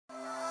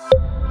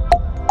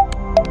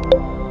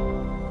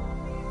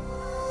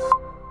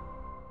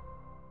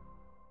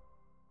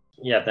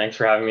Yeah, thanks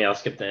for having me. I'll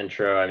skip the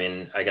intro. I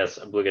mean, I guess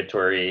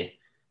obligatory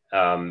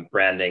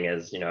branding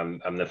is,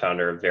 I'm the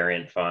founder of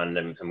Variant Fund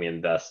and we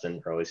invest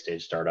in early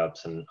stage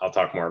startups, and I'll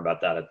talk more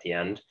about that at the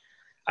end.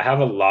 I have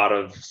a lot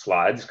of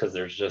slides because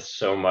there's just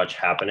so much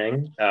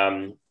happening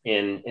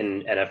in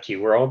NFT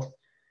world.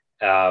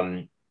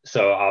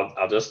 So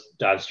I'll just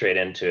dive straight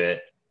into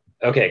it.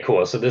 Okay,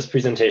 cool. So this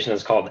presentation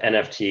is called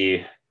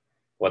NFT.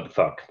 What the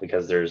fuck?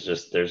 Because there's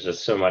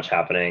just so much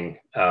happening.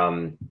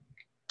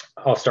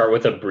 I'll start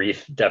with a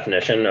brief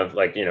definition of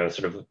like,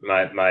 sort of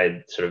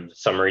my sort of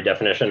summary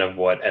definition of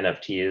what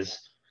NFTs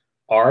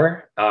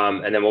are.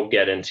 And then we'll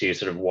get into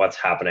sort of what's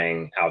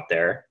happening out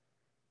there.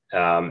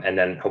 And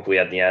then hopefully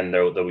at the end,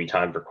 there'll be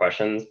time for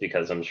questions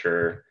because I'm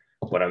sure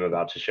what I'm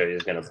about to show you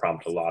is going to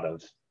prompt a lot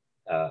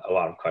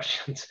of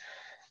questions.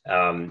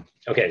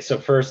 Okay, so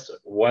first,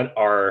 what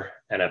are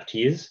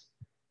NFTs?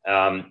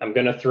 I'm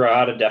going to throw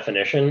out a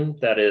definition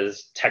that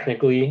is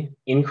technically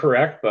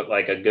incorrect, but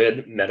like a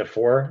good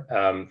metaphor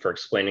for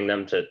explaining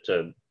them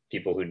to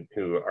people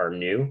who are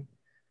new.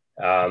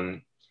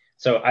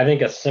 So I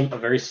think a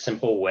very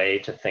simple way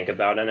to think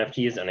about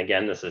NFTs, and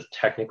again, this is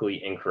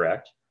technically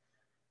incorrect,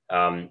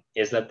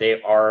 is that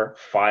they are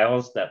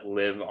files that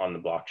live on the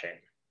blockchain.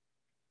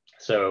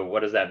 So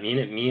what does that mean?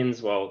 It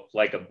means, well,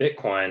 like a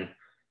Bitcoin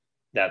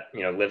that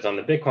lives on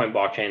the Bitcoin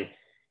blockchain,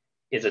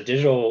 is a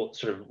digital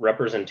sort of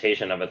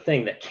representation of a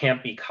thing that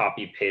can't be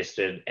copy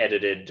pasted,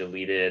 edited,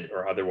 deleted,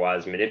 or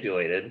otherwise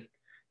manipulated.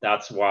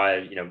 That's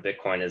why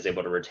Bitcoin is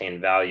able to retain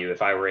value.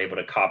 If I were able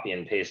to copy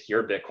and paste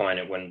your Bitcoin,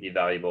 it wouldn't be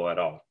valuable at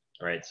all,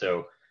 right?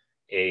 So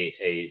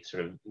a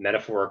sort of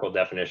metaphorical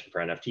definition for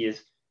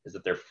NFTs is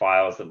that they're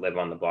files that live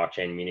on the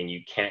blockchain, meaning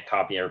you can't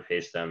copy or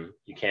paste them.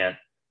 You can't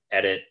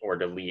edit or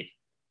delete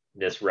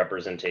this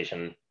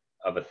representation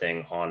of a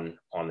thing on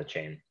the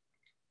chain.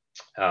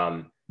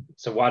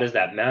 So why does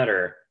that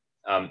matter?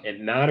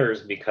 It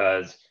matters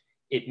because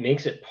it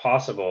makes it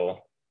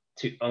possible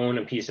to own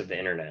a piece of the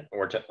internet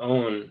or to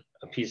own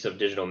a piece of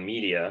digital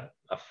media,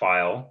 a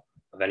file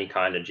of any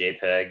kind, a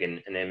JPEG,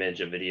 an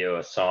image, a video,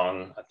 a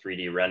song, a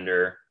 3D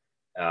render,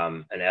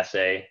 an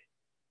essay.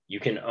 You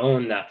can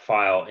own that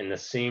file in the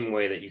same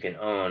way that you can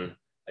own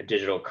a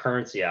digital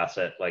currency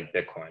asset like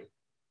Bitcoin.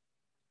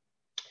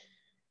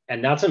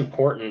 And that's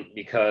important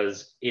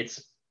because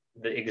it's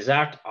the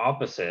exact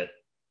opposite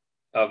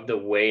of the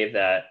way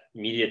that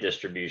media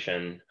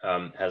distribution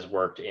has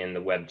worked in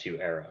the Web 2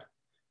 era.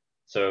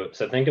 So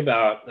think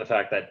about the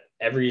fact that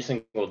every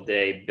single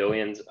day,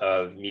 billions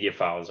of media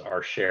files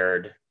are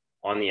shared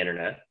on the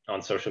internet,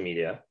 on social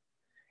media.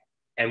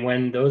 And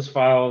when those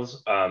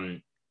files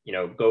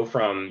go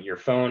from your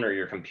phone or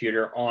your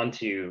computer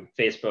onto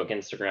Facebook,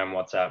 Instagram,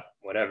 WhatsApp,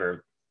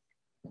 whatever,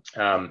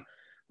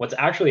 what's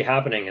actually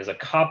happening is a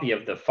copy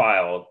of the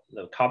file,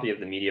 the copy of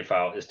the media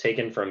file is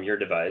taken from your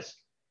device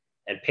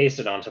and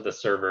pasted onto the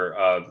server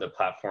of the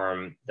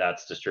platform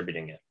that's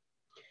distributing it.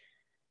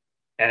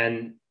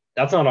 And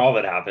that's not all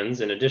that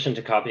happens. In addition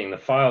to copying the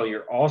file,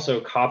 you're also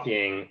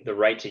copying the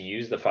right to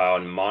use the file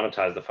and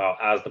monetize the file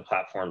as the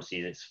platform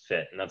sees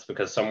fit. And that's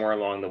because somewhere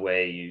along the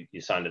way,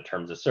 you signed a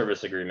terms of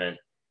service agreement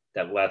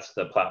that lets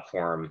the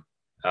platform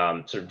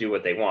sort of do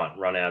what they want,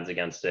 run ads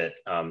against it,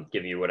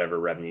 give you whatever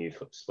revenue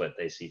split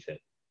they see fit.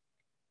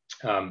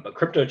 But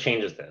crypto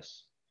changes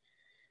this.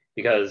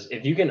 Because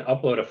if you can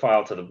upload a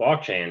file to the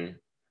blockchain,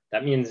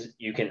 that means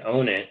you can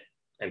own it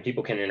and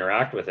people can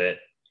interact with it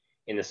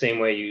in the same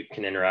way you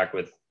can interact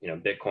with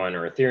Bitcoin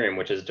or Ethereum,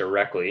 which is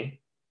directly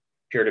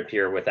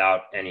peer-to-peer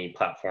without any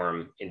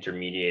platform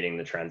intermediating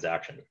the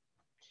transaction.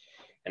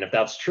 And if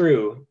that's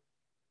true,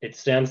 it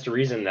stands to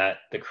reason that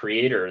the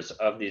creators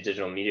of these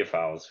digital media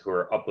files who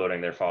are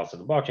uploading their files to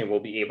the blockchain will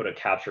be able to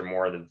capture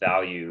more of the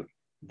value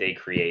they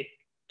create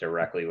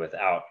directly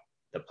without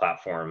the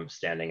platform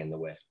standing in the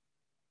way.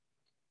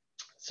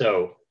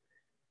 So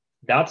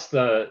that's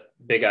the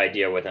big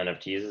idea with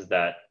NFTs, is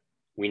that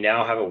we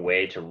now have a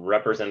way to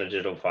represent a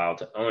digital file,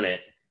 to own it,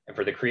 and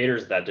for the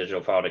creators of that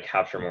digital file to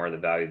capture more of the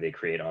value they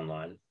create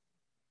online.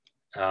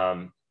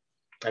 And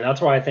that's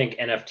why I think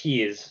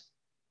NFTs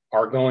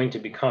are going to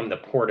become the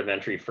port of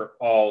entry for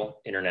all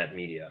internet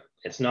media.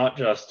 It's not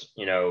just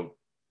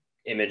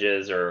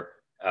images or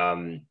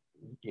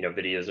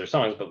videos or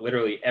songs, but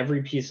literally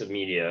every piece of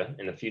media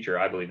in the future,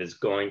 I believe, is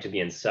going to be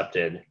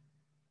incepted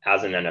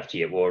as an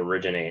NFT. It will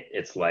originate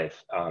its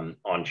life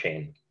on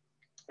chain.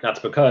 That's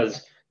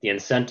because the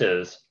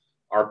incentives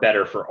are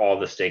better for all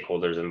the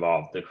stakeholders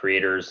involved. The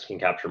creators can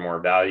capture more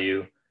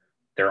value.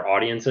 Their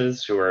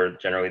audiences, who are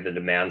generally the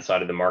demand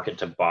side of the market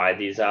to buy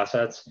these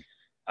assets,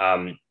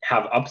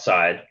 have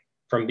upside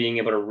from being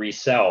able to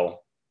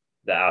resell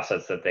the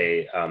assets that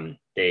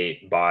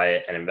they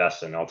buy and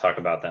invest in. I'll talk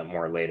about that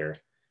more later.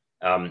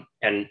 And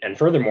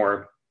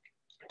furthermore,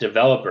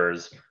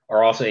 developers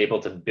are also able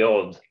to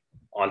build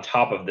on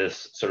top of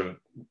this sort of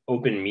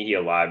open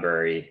media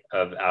library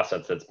of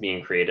assets that's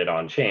being created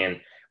on chain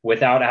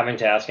without having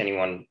to ask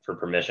anyone for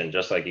permission,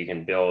 just like you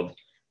can build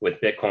with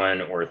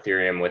Bitcoin or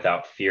Ethereum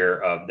without fear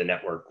of the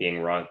network being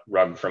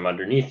rugged from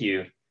underneath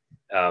you,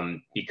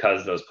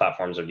 because those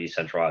platforms are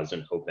decentralized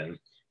and open.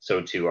 so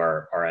too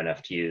are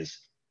NFTs,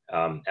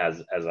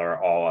 as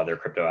are all other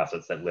crypto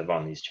assets that live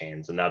on these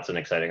chains. And that's an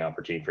exciting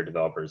opportunity for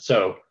developers.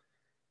 So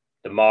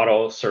the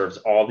model serves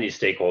all these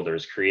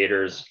stakeholders,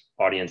 creators,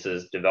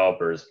 audiences,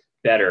 developers,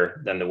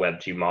 better than the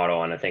Web2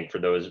 model. And I think for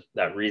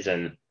that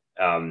reason,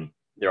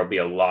 there will be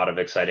a lot of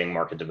exciting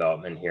market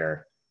development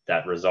here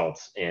that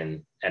results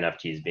in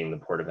NFTs being the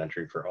port of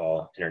entry for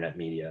all internet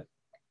media.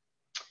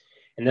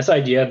 And this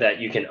idea that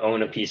you can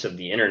own a piece of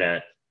the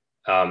internet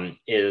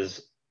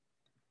is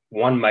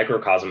one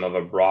microcosm of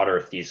a broader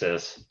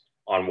thesis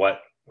on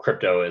what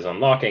crypto is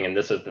unlocking. And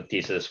this is the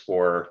thesis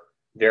for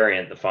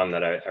Variant, the fund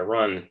that I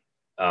run,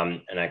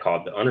 and I call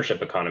it the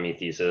ownership economy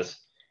thesis.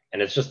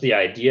 And it's just the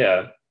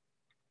idea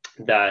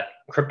that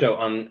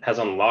crypto has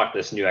unlocked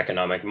this new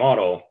economic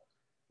model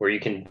where you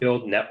can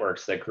build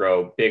networks that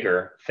grow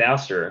bigger,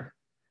 faster,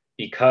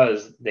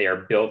 because they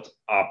are built,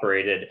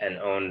 operated, and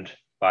owned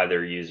by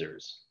their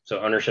users. So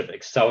ownership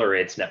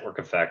accelerates network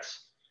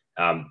effects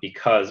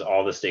because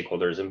all the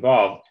stakeholders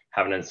involved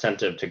have an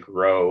incentive to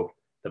grow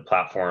the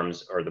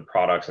platforms or the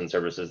products and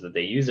services that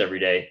they use every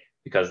day,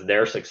 because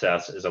their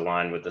success is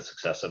aligned with the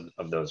success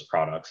of those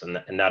products.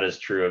 And that is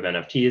true of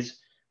NFTs,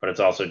 but it's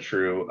also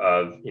true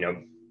of,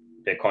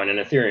 Bitcoin and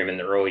Ethereum in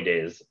the early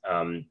days.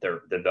 The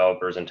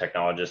developers and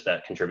technologists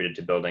that contributed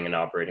to building and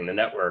operating the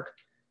network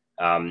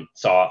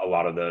saw a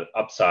lot of the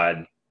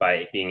upside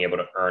by being able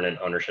to earn an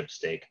ownership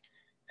stake.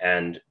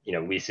 And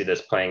we see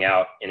this playing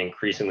out in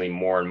increasingly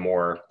more and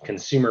more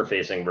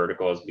consumer-facing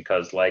verticals,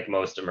 because like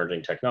most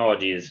emerging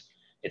technologies,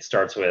 it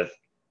starts with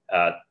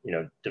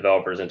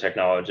developers and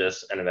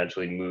technologists and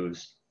eventually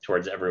moves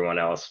towards everyone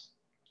else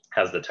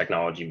as the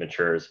technology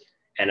matures.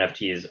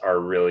 NFTs are a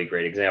really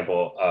great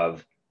example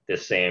of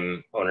this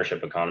same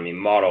ownership economy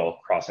model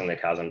crossing the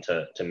chasm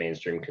to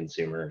mainstream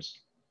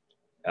consumers.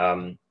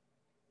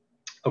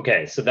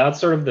 Okay, so that's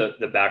sort of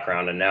the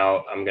background, and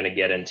now I'm going to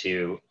get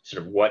into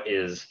sort of what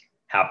is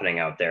happening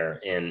out there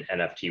in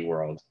NFT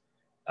world.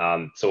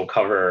 So we'll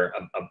cover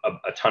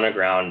a ton of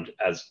ground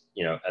as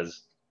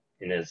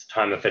in as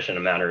time efficient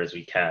a manner as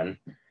we can.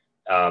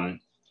 And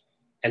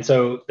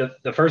so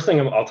the first thing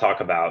I'll talk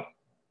about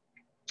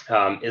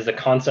is the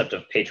concept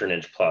of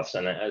patronage plus,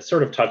 and I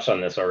sort of touched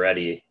on this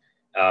already.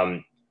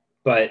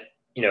 But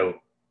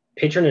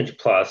patronage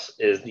plus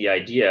is the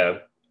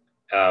idea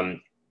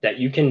that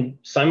you can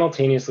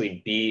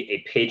simultaneously be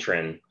a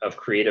patron of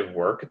creative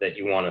work that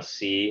you want to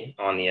see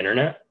on the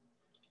internet,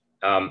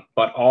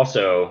 but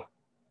also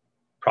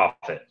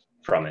profit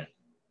from it.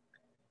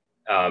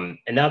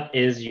 And that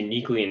is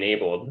uniquely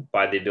enabled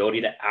by the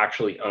ability to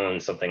actually own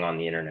something on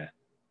the internet,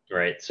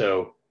 right?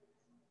 So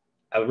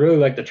I really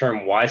like the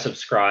term "why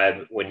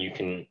subscribe when you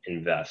can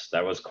invest."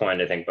 That was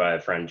coined, I think, by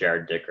a friend,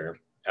 Jared Dicker.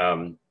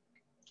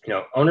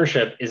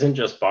 Ownership isn't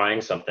just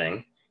buying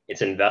something,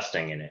 it's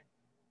investing in it,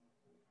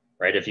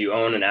 right? If you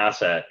own an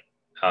asset,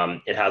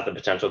 it has the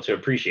potential to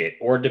appreciate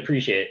or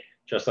depreciate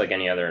just like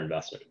any other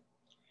investment.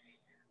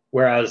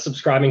 Whereas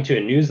subscribing to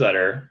a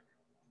newsletter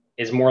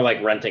is more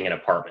like renting an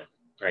apartment,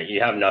 right? You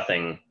have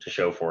nothing to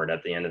show for it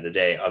at the end of the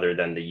day other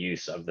than the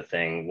use of the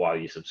thing while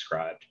you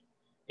subscribed.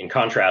 In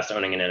contrast,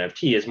 owning an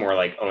NFT is more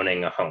like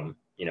owning a home.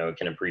 It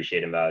can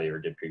appreciate in value or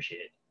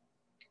depreciate.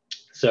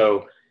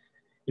 So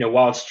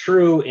while it's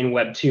true in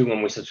Web 2,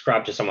 when we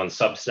subscribe to someone's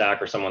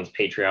Substack or someone's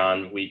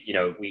Patreon,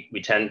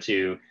 we tend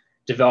to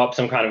develop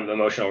some kind of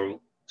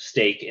emotional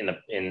stake in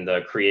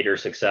the creator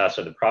success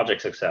or the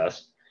project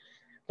success.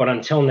 But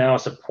until now,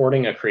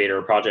 supporting a creator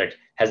or project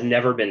has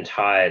never been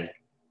tied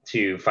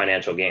to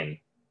financial gain.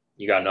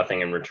 You got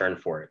nothing in return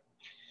for it.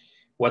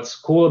 What's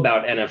cool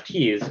about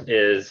NFTs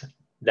is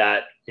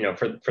that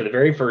for the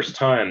very first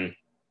time,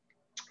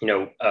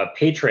 a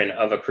patron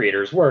of a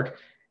creator's work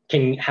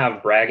can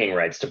have bragging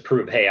rights to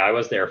prove, hey, I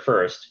was there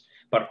first,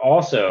 but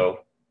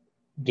also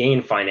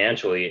gain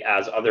financially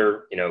as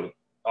other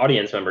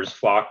audience members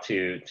flock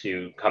to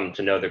come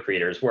to know the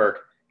creator's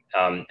work,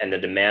 and the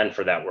demand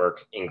for that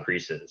work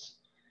increases.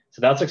 So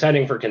that's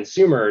exciting for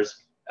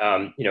consumers,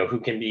 who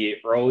can be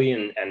early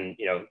and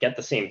get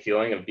the same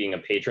feeling of being a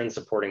patron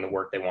supporting the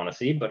work they want to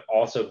see, but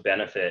also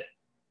benefit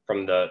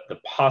from the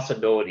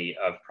possibility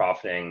of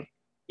profiting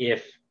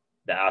if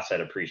the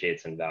asset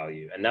appreciates in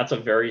value. And that's a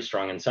very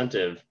strong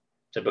incentive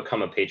to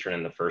become a patron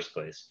in the first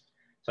place.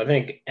 So I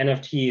think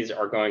NFTs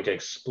are going to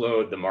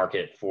explode the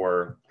market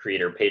for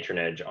creator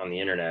patronage on the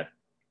internet,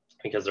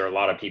 because there are a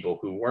lot of people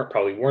who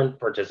probably weren't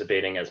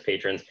participating as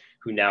patrons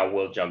who now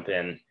will jump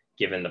in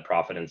given the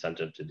profit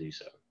incentive to do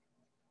so.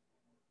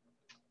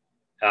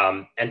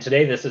 And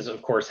today, this is,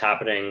 of course,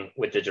 happening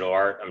with digital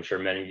art. I'm sure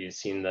many of you have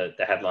seen the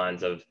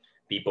headlines of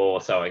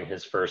Beeple selling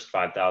his first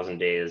 5,000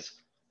 days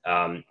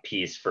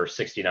piece for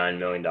 $69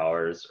 million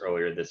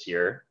earlier this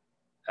year.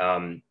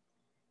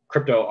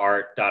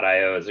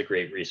 CryptoArt.io is a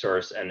great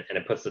resource, and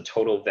it puts the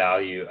total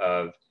value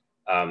of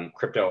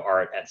crypto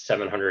art at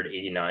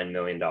 $789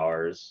 million.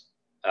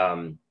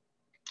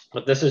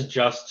 But this is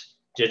just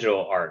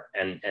digital art,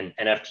 and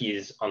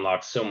NFTs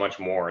unlock so much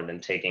more than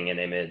taking an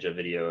image, a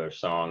video, or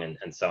song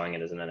and selling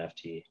it as an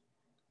NFT.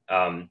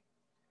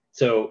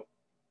 So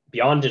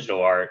beyond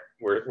digital art,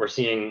 we're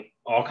seeing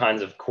all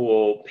kinds of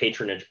cool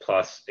patronage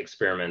plus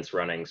experiments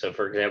running. So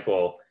for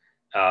example,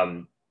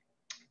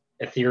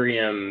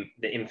 Ethereum,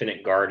 The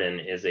Infinite Garden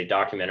is a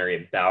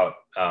documentary about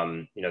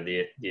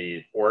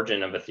the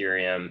origin of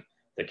Ethereum,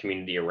 the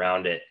community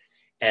around it.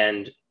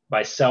 And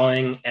by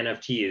selling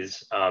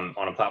NFTs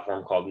on a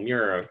platform called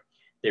Mirror,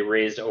 they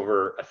raised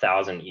over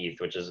 1,000 ETH,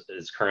 which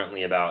is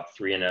currently about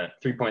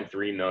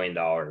 $3.3 million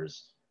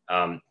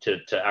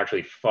to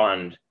actually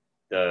fund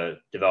the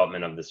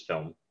development of this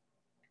film.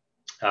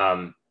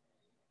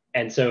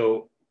 And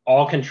so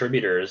all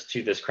contributors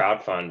to this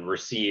crowdfund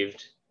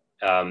received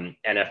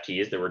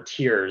NFTs. There were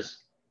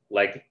tiers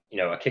like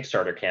a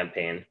Kickstarter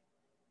campaign.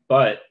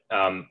 But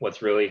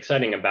what's really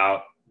exciting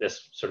about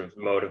this sort of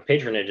mode of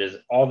patronage is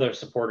all the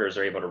supporters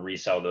are able to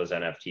resell those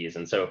NFTs.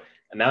 And so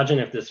imagine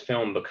if this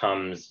film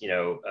becomes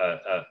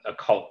a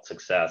cult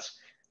success.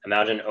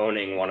 Imagine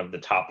owning one of the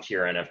top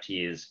tier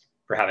NFTs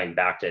for having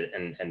backed it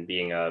and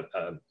being an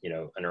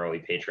early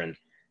patron.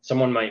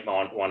 Someone might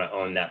want to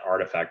own that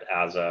artifact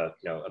as a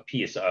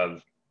piece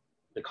of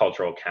the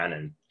cultural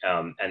canon,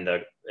 and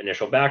the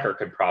initial backer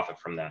could profit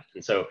from that.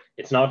 And so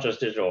it's not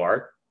just digital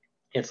art,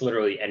 it's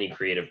literally any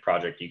creative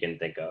project you can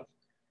think of.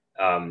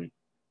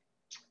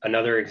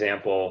 Another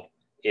example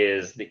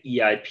is the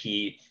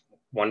EIP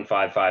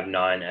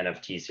 1559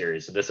 NFT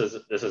series. So this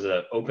is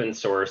an open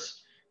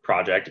source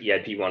project.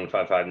 EIP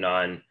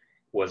 1559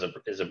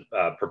 is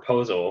a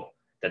proposal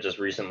that just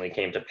recently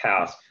came to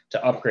pass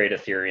to upgrade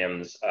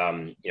Ethereum's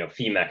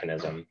fee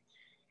mechanism.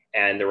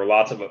 And there were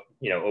lots of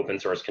open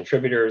source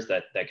contributors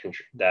that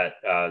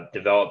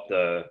developed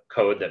the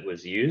code that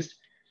was used.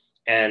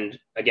 And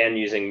again,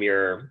 using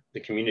Mirror,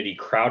 the community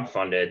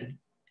crowdfunded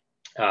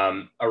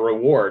a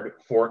reward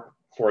for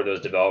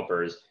those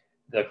developers.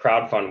 The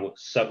crowdfund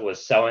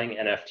was selling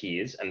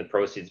NFTs, and the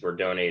proceeds were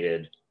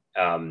donated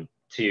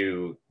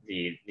to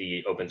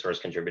the open source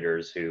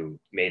contributors who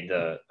made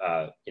the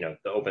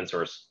open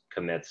source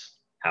commits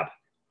happen.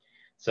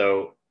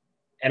 So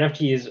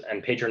NFTs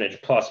and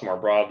Patronage Plus more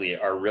broadly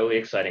are a really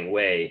exciting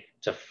way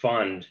to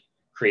fund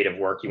creative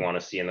work you want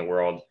to see in the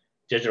world,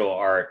 digital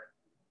art,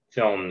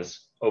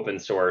 films, open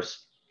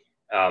source.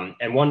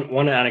 And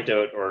one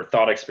anecdote or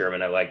thought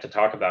experiment I like to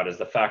talk about is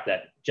the fact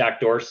that Jack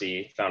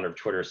Dorsey, founder of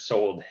Twitter,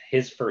 sold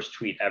his first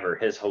tweet ever,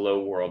 his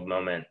Hello World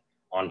moment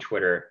on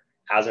Twitter,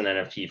 as an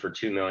NFT for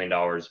 $2 million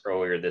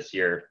earlier this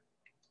year.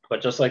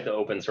 But just like the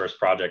open source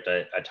project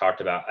I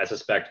talked about, I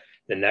suspect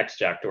the next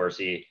Jack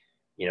Dorsey,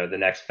 the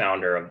next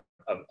founder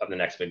of the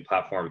next big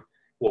platform,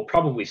 will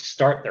probably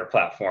start their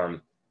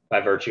platform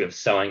by virtue of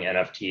selling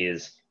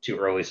NFTs to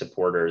early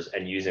supporters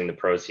and using the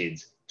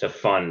proceeds to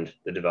fund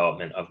the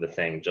development of the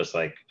thing, just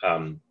like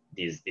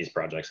these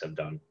projects have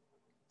done.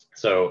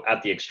 So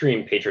at the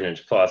extreme,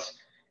 Patronage Plus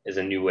is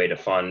a new way to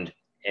fund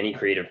any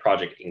creative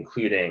project,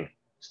 including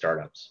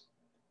startups.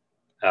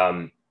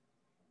 Then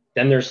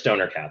there's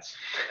Stoner Cats.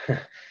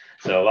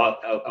 So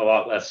a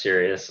lot less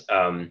serious,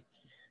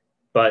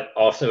 but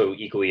also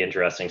equally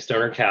interesting.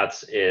 Stoner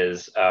Cats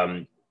is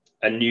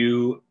a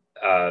new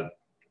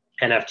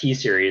NFT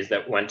series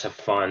that went to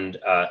fund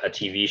a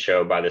TV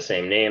show by the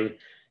same name.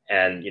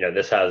 And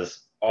this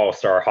has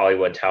all-star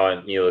Hollywood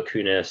talent, Mila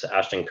Kunis,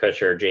 Ashton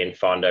Kutcher, Jane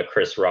Fonda,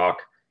 Chris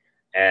Rock,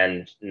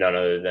 and none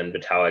other than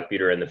Vitalik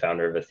Buterin, the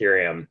founder of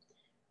Ethereum.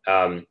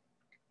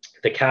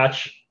 The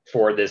catch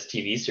for this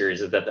TV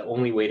series is that the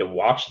only way to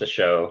watch the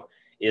show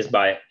is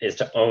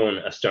to own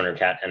a Stoner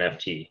Cat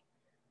NFT,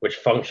 which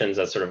functions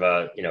as sort of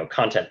a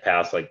content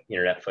pass like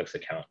your Netflix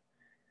account.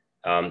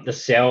 The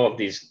sale of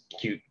these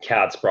cute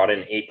cats brought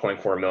in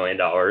 $8.4 million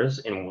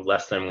in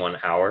less than 1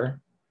 hour.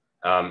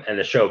 And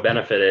the show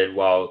benefited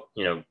while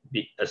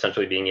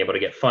essentially being able to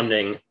get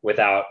funding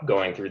without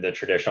going through the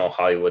traditional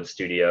Hollywood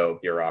studio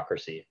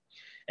bureaucracy.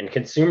 And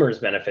consumers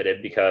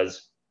benefited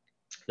because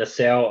the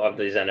sale of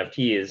these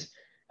NFTs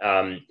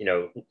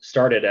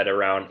started at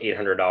around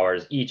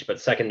 $800 each,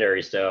 but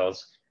secondary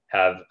sales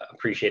have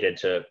appreciated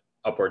to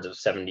upwards of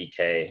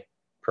 $70K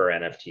per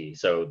NFT.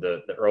 So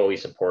the early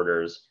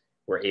supporters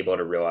were able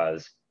to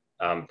realize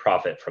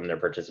profit from their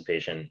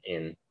participation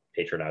in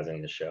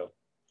patronizing the show.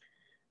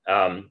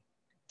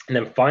 And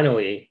then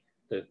finally,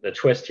 the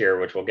twist here,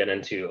 which we'll get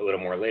into a little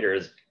more later,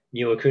 is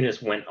Mila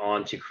Kunis went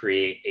on to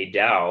create a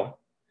DAO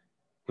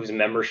whose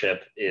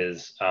membership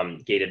is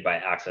gated by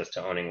access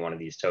to owning one of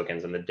these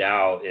tokens. And the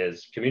DAO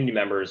is community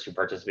members who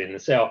participate in the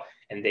sale,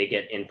 and they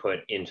get input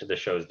into the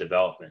show's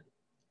development.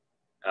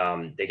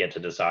 They get to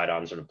decide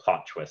on sort of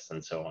plot twists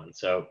and so on.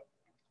 So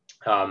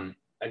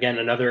again,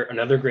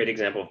 another great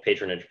example of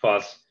Patronage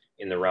Plus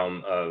in the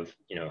realm of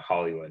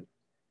Hollywood.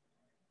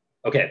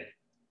 Okay,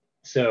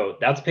 so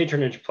that's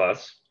Patronage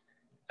Plus.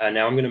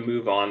 Now I'm going to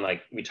move on.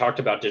 Like we talked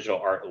about digital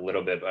art a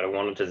little bit, but I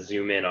wanted to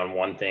zoom in on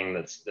one thing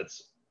that's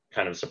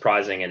kind of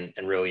surprising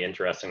and really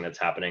interesting that's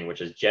happening, which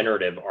is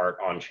generative art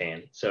on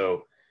chain.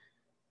 So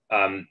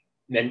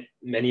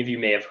many of you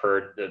may have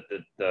heard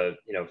the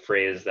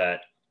phrase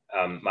that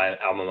my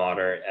alma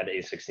mater at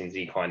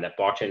A16Z coined, that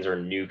blockchains are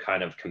a new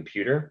kind of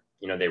computer.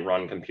 They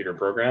run computer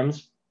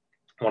programs.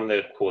 One of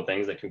the cool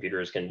things that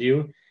computers can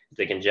do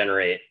they can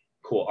generate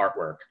cool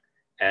artwork.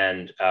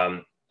 And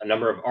a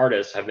number of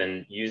artists have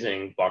been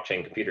using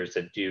blockchain computers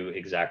to do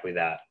exactly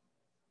that.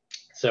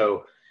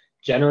 So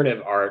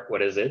generative art,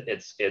 what is it?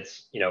 It's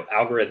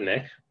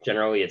algorithmic.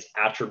 Generally, it's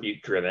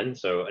attribute driven.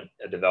 So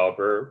a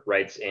developer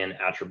writes in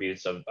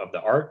attributes of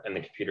the art and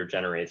the computer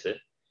generates it.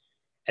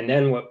 And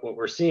then what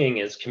we're seeing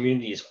is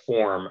communities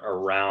form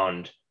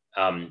around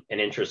an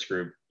interest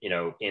group,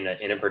 in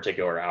a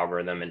particular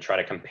algorithm and try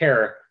to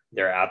compare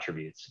their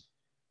attributes.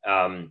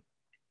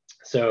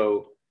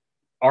 So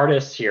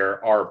artists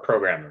here are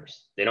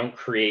programmers. They don't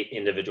create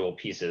individual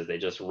pieces. They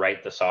just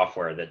write the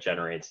software that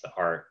generates the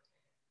art.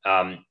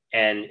 And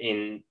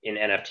in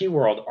NFT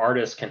world,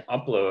 artists can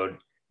upload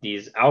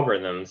these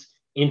algorithms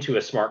into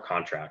a smart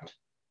contract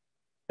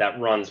that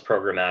runs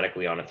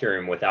programmatically on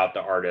Ethereum without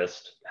the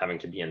artist having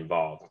to be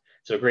involved.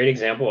 So a great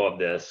example of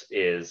this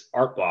is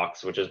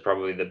Artblocks, which is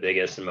probably the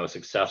biggest and most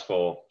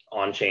successful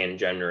on-chain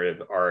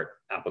generative art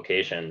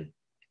application.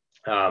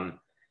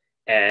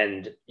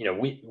 And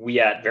we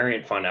at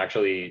Variant Fund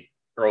actually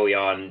early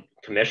on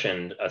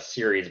commissioned a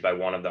series by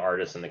one of the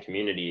artists in the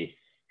community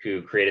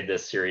who created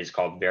this series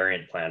called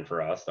Variant Plan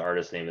for us. The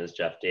artist's name is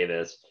Jeff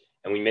Davis,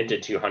 and we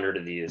minted 200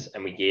 of these,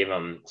 and we gave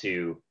them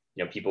to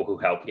people who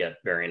helped get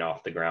Variant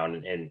off the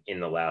ground in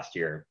the last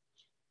year.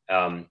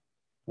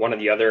 One of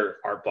the other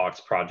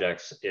Artblocks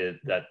projects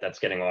that's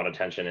getting a lot of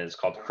attention is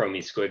called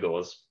Chromie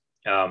Squiggles.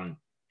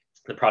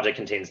 The project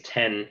contains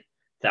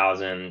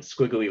 10,000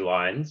 squiggly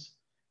lines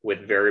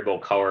with variable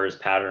colors,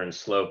 patterns,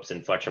 slopes,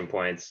 inflection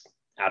points,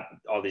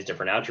 all these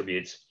different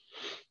attributes.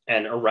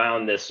 And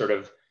around this sort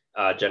of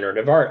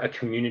generative art, a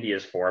community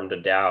is formed,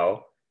 a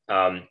DAO,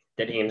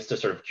 that aims to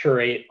sort of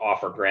curate,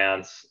 offer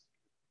grants,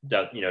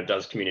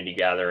 does community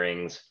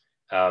gatherings,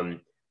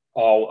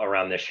 all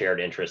around this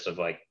shared interest of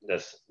like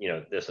this,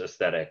 this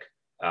aesthetic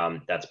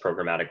that's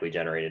programmatically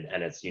generated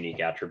and its unique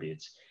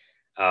attributes.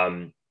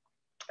 And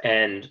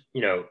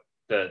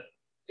the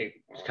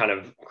kind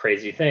of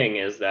crazy thing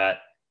is that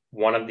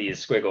one of these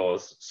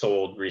squiggles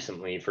sold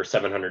recently for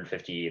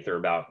 750 ETH, or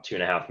about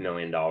 $2.5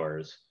 million.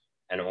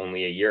 And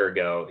only a year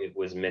ago, it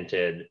was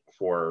minted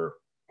for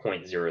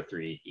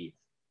 0.03 ETH.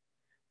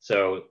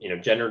 So,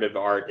 generative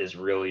art is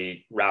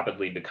really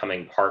rapidly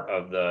becoming part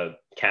of the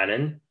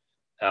canon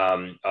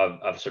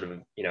of sort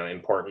of,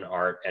 important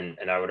art. And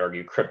I would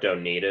argue crypto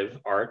native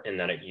art, in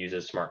that it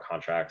uses smart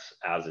contracts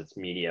as its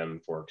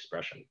medium for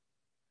expression.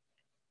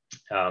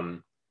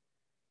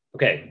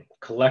 Okay,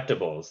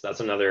 collectibles, that's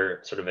another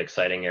sort of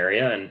exciting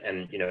area.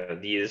 And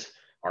these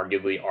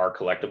arguably are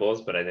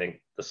collectibles, but I think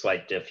the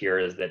slight diff here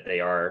is that they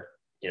are,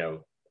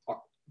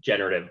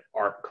 generative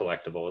art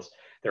collectibles.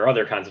 There are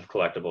other kinds of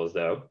collectibles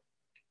though.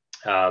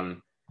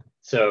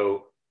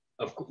 So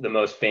the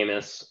most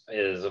famous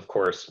is, of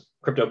course,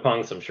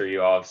 CryptoPunks. I'm sure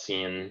you all have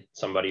seen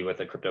somebody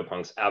with a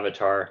CryptoPunks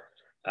avatar.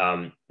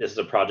 This is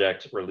a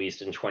project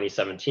released in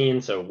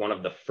 2017. So one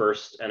of the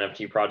first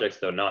NFT projects,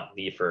 though not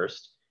the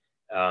first.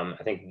 I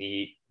think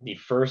the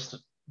first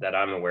that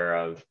I'm aware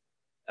of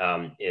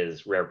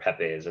is Rare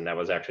Pepes, and that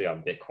was actually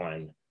on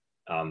Bitcoin.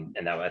 And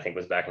that I think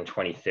was back in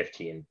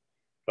 2015.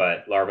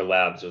 But Larva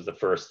Labs was the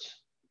first,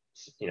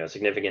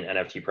 significant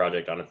NFT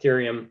project on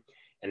Ethereum,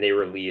 and they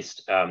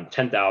released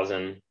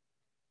 10,000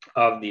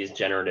 of these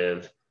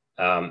generative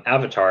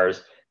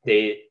avatars.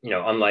 They,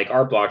 unlike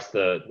Artblocks,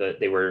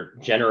 they were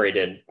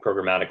generated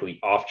programmatically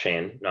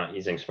off-chain, not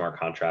using smart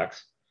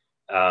contracts.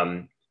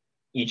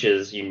 Each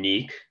is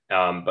unique,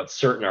 but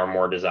certain are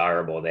more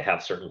desirable. They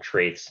have certain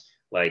traits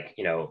like,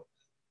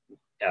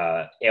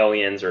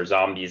 aliens or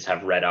zombies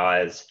have red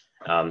eyes.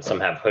 Some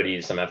have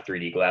hoodies, some have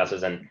 3D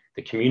glasses, and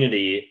the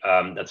community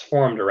that's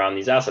formed around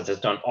these assets has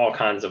done all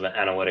kinds of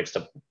analytics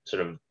to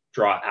sort of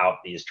draw out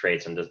these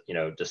traits and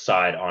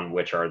decide on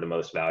which are the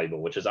most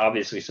valuable, which is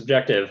obviously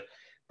subjective,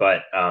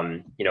 but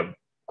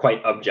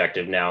quite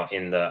objective now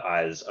in the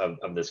eyes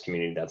of this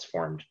community that's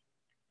formed.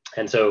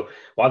 And so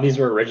while these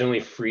were originally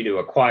free to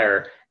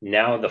acquire,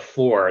 now the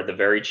floor, the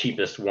very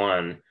cheapest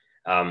one,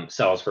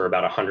 sells for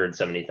about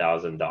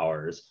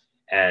 $170,000.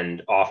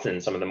 And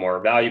often some of the more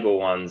valuable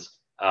ones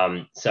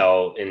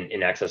sell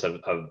in excess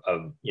of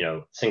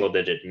single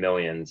digit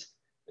millions,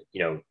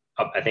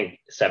 I think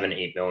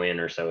 7-8 million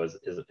or so is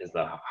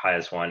the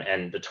highest one.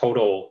 And the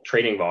total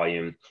trading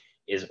volume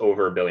is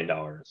over $1 billion.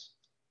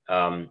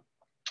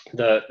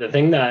 The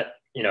thing that,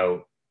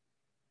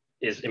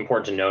 is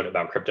important to note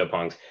about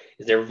CryptoPunks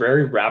is they're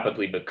very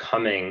rapidly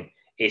becoming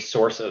a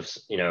source of,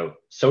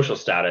 social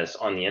status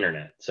on the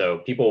internet. So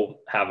people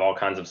have all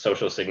kinds of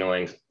social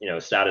signaling,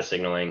 status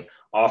signaling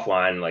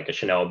offline, like a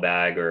Chanel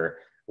bag or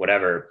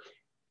whatever.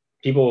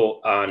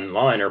 People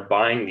online are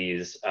buying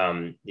these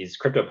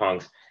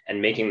CryptoPunks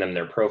and making them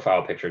their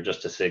profile picture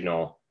just to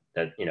signal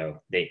that,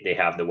 they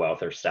have the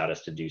wealth or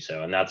status to do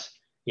so. And that's,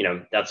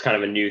 that's kind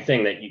of a new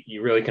thing that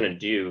you really couldn't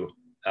do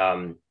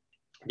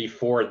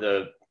before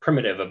the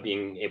primitive of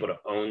being able to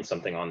own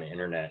something on the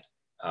internet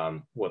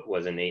what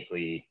was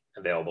innately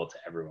available to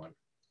everyone.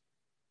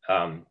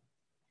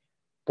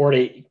 Bored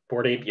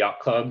Ape Yacht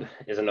Club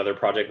is another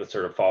project that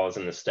sort of follows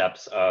in the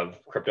steps of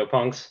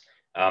CryptoPunks.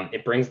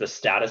 It brings the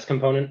status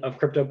component of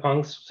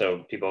CryptoPunks,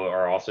 so people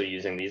are also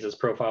using these as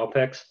profile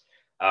pics,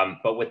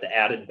 but with the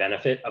added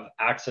benefit of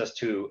access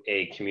to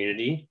a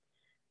community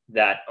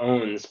that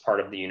owns part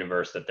of the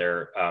universe that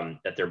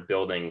they're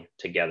building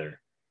together.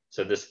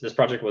 So this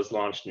project was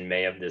launched in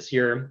May of this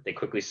year. They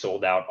quickly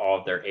sold out all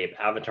of their ape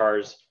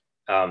avatars.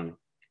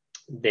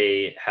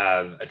 They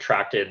have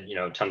attracted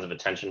tons of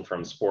attention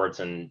from sports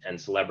and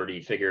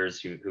celebrity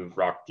figures who've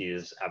rocked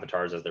these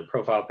avatars as their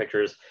profile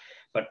pictures.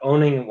 But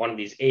owning one of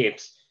these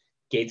apes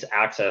gates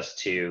access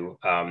to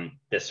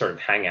this sort of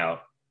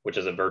hangout, which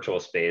is a virtual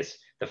space.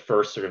 The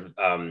first sort of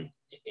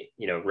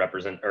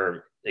represent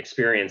or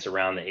experience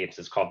around the apes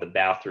is called the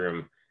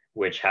bathroom,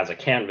 which has a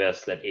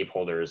canvas that ape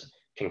holders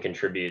can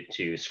contribute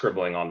to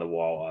scribbling on the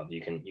wall of.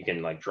 You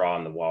can like draw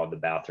on the wall of the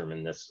bathroom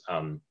in this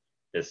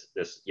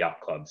this yacht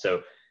club.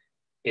 So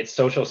it's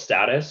social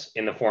status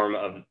in the form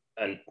of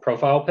a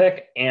profile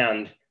pic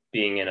and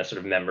being in a sort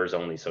of members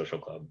only social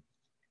club.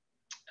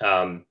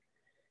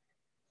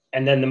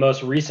 And then the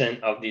most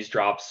recent of these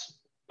drops,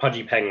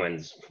 Pudgy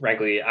Penguins.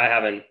 Frankly, I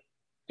haven't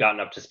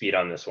gotten up to speed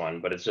on this one,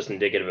 but it's just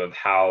indicative of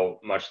how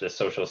much this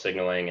social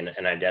signaling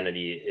and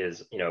identity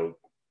is,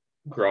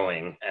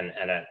 growing and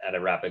at a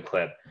rapid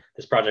clip.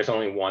 This project's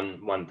only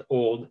 1 month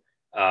old,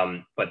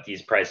 but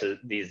these prices,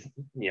 these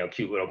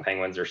cute little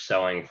penguins are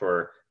selling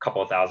for a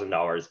couple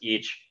 $1,000s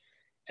each.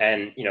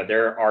 And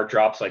there are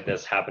drops like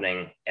this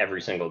happening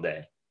every single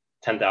day.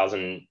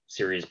 10,000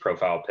 series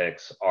profile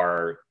pics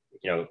are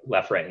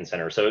left, right, and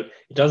center. So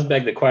it does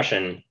beg the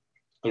question,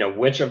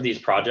 which of these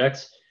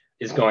projects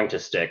is going to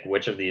stick?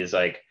 Which of these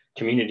like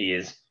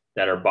communities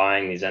that are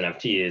buying these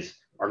NFTs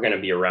are going to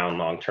be around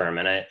long term?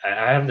 And I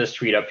have this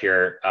tweet up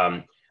here.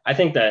 I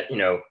think that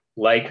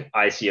like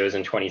ICOs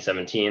in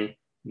 2017,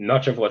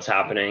 much of what's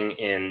happening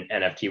in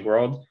NFT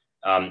world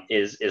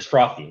is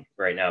frothy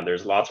right now.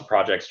 There's lots of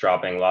projects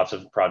dropping, lots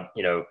of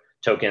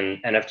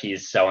token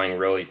NFTs selling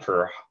really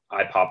for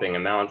eye-popping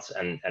amounts,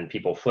 and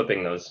people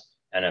flipping those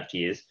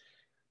NFTs.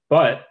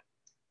 But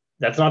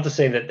that's not to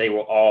say that they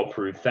will all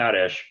prove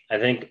faddish. I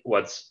think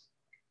what's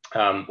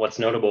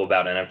notable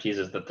about NFTs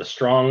is that the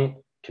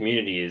strong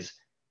communities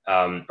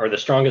or the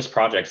strongest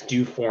projects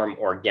do form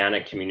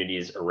organic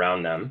communities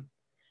around them.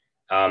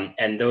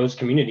 And those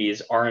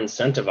communities are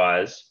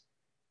incentivized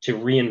to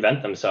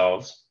reinvent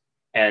themselves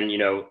and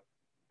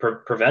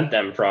prevent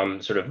them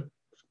from sort of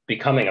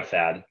becoming a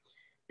fad,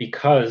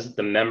 because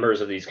the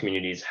members of these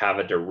communities have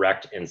a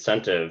direct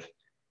incentive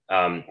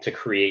to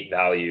create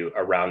value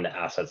around the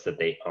assets that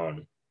they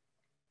own.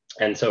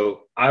 And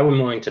so I'm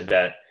willing to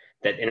bet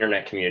that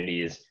internet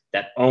communities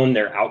that own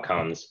their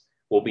outcomes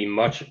will be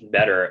much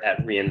better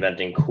at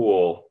reinventing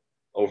cool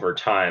over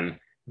time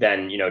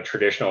than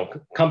traditional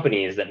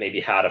companies that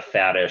maybe had a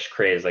faddish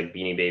craze like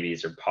Beanie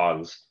Babies or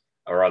Pogs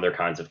or other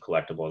kinds of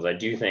collectibles. I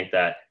do think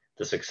that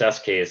the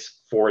success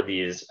case for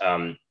these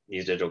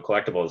digital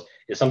collectibles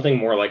is something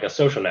more like a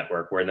social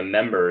network, where the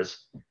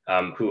members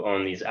who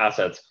own these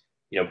assets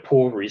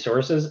pool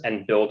resources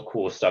and build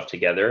cool stuff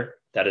together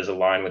that is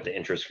aligned with the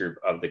interest group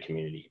of the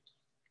community.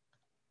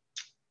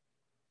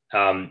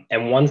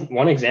 And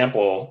one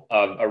example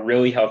of a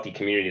really healthy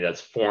community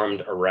that's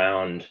formed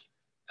around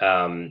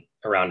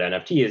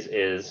NFTs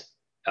is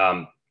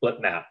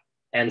Blipmap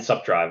and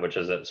Supdrive, which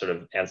is a sort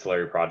of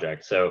ancillary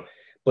project. So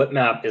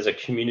Blipmap is a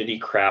community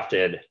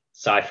crafted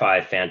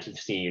sci-fi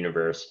fantasy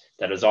universe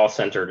that is all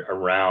centered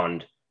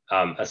around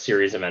a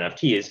series of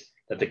NFTs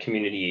that the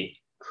community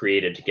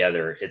created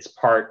together. It's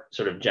part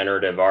sort of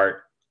generative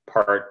art,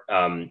 part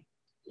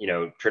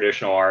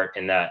traditional art,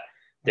 in that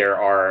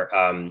there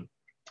are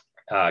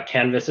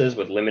canvases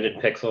with limited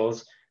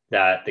pixels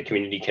that the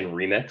community can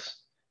remix.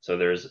 So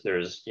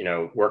there's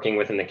working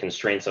within the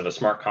constraints of a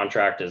smart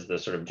contract is the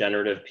sort of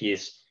generative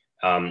piece,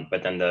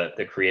 but then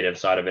the creative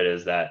side of it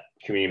is that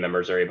community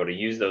members are able to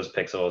use those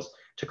pixels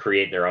to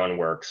create their own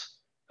works.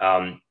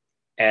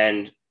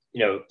 And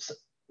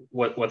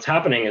what's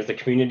happening is the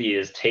community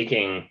is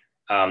taking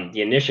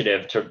the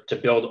initiative to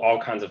build all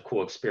kinds of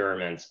cool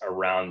experiments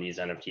around these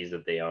NFTs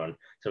that they own.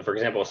 So for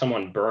example,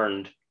 someone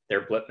burned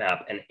their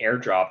Blipmap and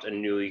airdropped a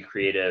newly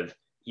creative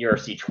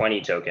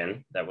ERC20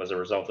 token that was a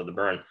result of the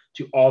burn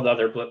to all the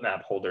other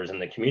Blipmap holders in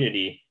the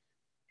community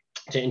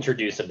to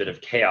introduce a bit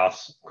of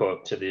chaos,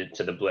 quote, to the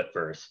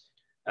Blipverse.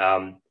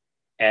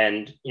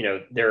 And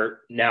they're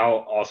now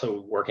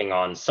also working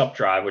on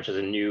Supdrive, which is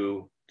a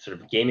new sort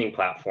of gaming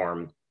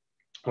platform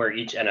where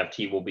each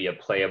NFT will be a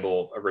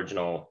playable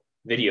original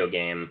video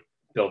game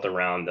built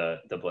around the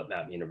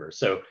Blipmap universe.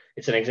 So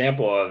it's an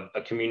example of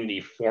a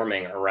community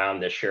forming around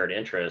this shared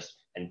interest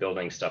and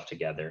building stuff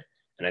together.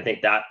 And I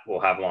think that will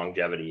have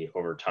longevity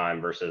over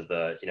time versus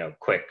the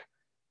quick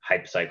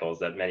hype cycles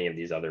that many of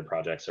these other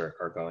projects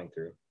are going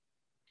through.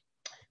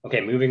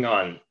 Okay, moving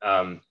on.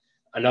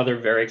 Another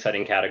very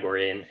exciting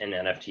category in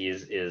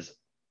NFTs is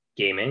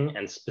gaming,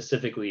 and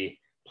specifically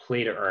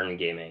play to earn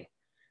gaming.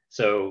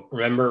 So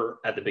remember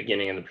at the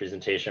beginning of the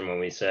presentation when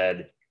we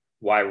said,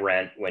 why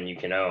rent when you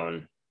can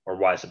own, or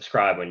why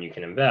subscribe when you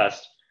can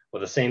invest?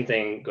 Well, the same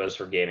thing goes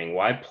for gaming.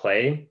 Why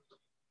play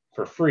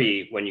for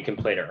free when you can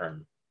play to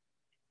earn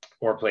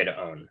or play to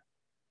own.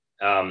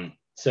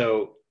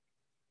 So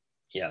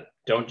yeah,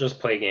 don't just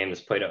play games,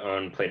 play to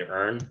own, play to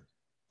earn.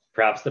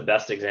 Perhaps the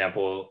best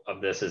example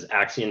of this is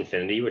Axie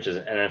Infinity, which is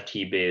an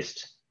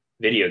NFT-based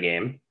video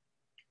game,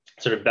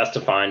 sort of best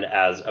defined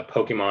as a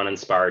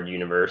Pokemon-inspired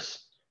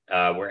universe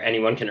where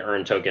anyone can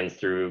earn tokens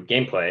through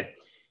gameplay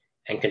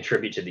and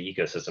contribute to the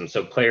ecosystem.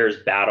 So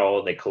players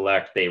battle, they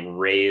collect, they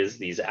raise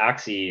these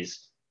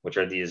Axies, which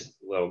are these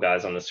little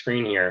guys on the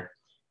screen here.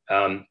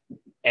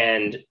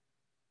 And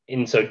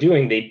in so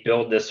doing, they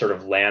build this sort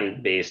of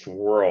land-based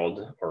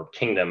world, or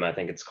kingdom, I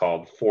think it's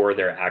called, for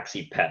their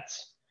Axie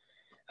pets.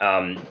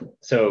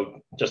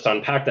 So just to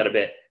unpack that a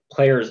bit,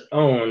 players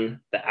own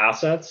the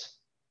assets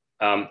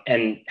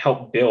and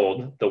help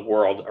build the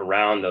world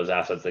around those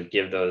assets that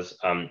give those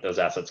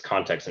assets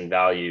context and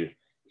value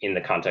in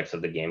the context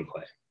of the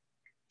gameplay.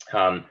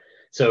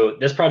 So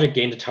this project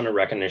gained a ton of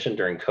recognition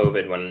during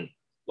COVID when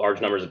large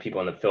numbers of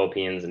people in the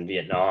Philippines and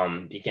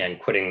Vietnam began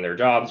quitting their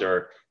jobs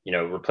or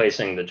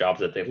replacing the jobs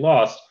that they'd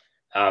lost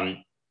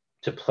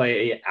to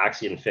play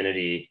Axie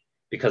Infinity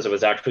because it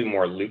was actually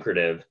more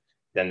lucrative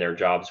than their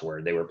jobs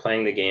were. They were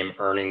playing the game,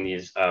 earning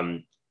these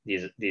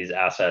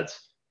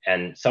assets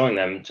and selling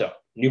them to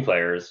new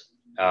players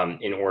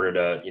in order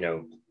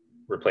to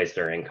replace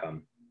their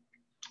income.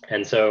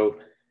 And so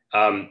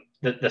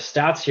the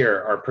stats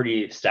here are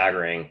pretty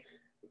staggering.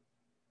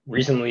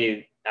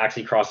 Recently,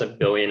 Axie crossed $1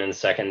 billion in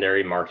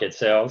secondary market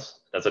sales.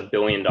 That's $1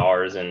 billion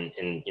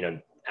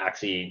in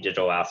Axie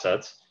digital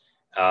assets,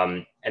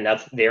 and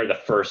they are the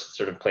first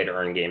sort of play to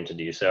earn game to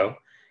do so.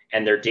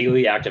 And their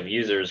daily active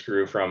users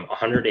grew from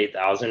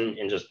 108,000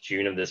 in just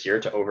June of this year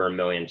to over 1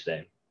 million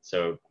today.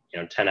 So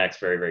 10x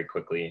very, very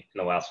quickly in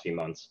the last few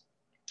months.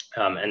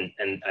 And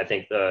I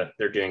think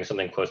they're doing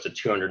something close to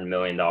 $200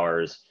 million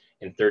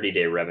in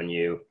 30-day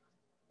revenue,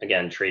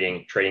 again,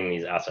 trading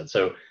these assets.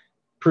 So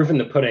proof in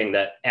the pudding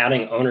that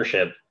adding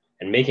ownership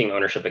and making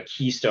ownership a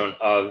keystone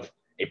of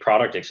a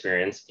product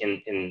experience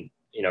in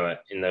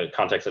the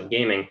context of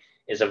gaming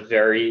is a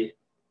very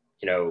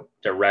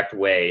direct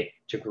way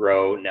to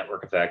grow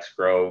network effects,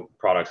 grow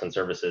products and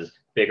services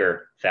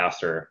bigger,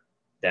 faster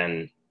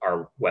than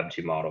our Web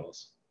 2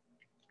 models.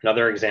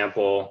 Another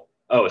example,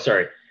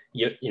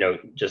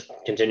 just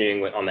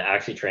continuing on the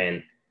Axie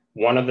train,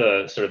 one of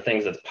the sort of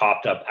things that's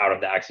popped up out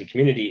of the Axie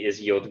community is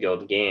Yield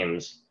Guild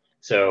games.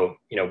 So,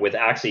 with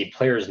Axie,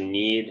 players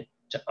need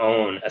to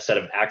own a set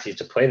of Axies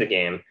to play the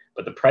game,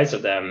 but the price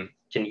of them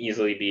can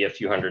easily be a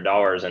few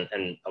 $100s,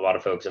 and a lot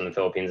of folks in the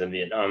Philippines and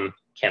Vietnam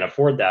can't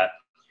afford that.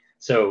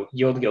 So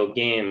Yield Guild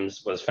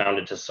Games was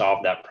founded to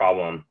solve that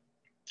problem.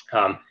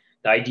 The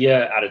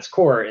idea at its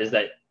core is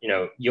that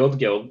Yield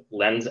Guild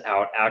lends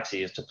out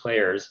Axies to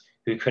players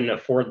who couldn't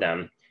afford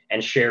them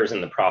and shares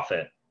in the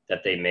profit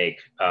that they make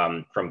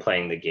from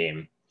playing the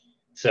game.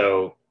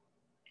 So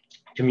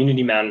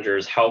community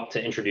managers help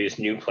to introduce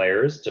new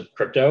players to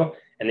crypto,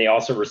 and they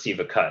also receive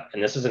a cut.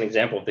 And this is an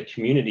example of the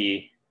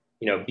community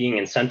being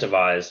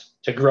incentivized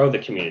to grow the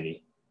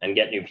community and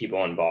get new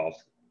people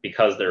involved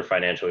because they're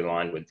financially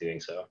aligned with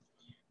doing so.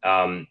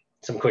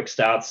 Some quick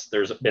stats: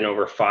 there's been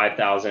over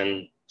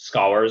 5,000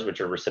 scholars,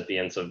 which are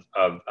recipients of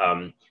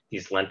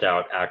these lent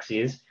out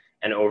Axies,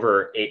 and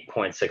over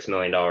 $8.6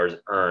 million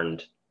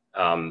earned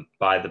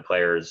by the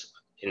players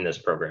in this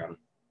program.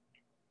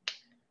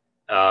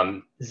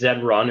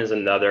 Zed Run is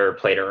another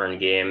play to earn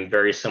game,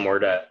 very similar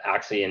to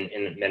Axie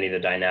in many of the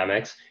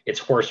dynamics. It's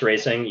horse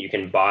racing. You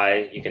can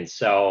buy, you can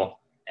sell,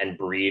 and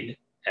breed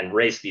and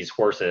race these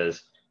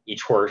horses.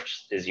 Each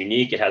horse is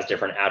unique. It has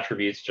different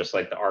attributes, just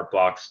like the art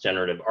blocks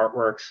generative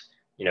artworks.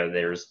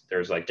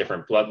 There's like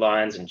different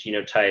bloodlines and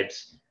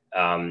genotypes,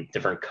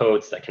 different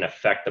coats that can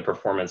affect the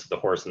performance of the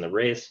horse in the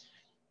race.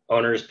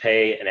 Owners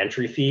pay an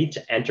entry fee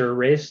to enter a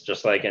race,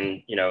 just like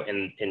in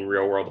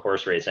real world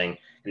horse racing,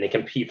 and they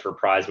compete for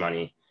prize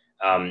money.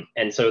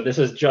 And so this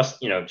is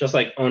just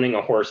like owning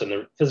a horse in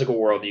the physical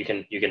world, you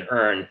can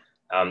earn.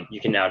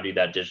 You can now do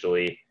that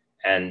digitally,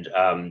 and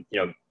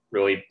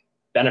really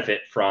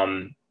benefit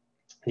from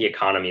the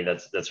economy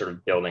that's sort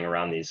of building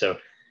around these. So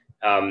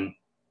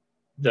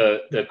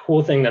the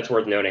cool thing that's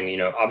worth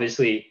noting,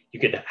 obviously you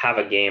could have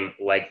a game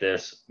like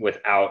this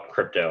without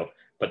crypto,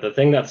 but the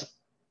thing that's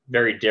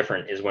very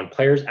different is when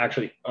players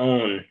actually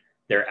own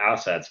their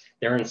assets,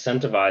 they're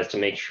incentivized to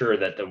make sure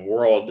that the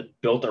world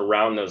built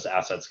around those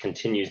assets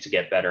continues to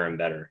get better and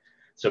better.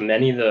 So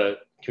many of the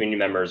community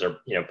members are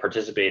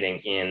participating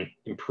in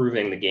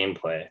improving the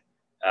gameplay,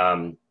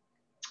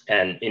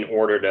 and in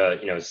order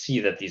to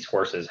see that these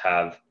horses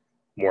have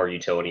more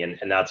utility.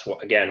 And that's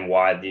again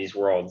why these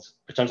worlds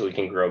potentially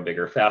can grow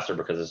bigger faster,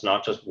 because it's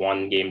not just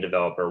one game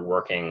developer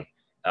working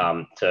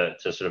to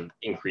sort of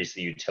increase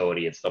the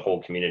utility. It's the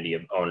whole community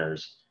of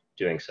owners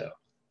doing so.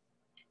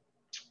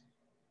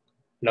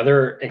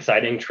 Another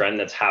exciting trend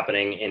that's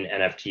happening in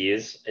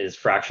NFTs is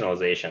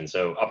fractionalization.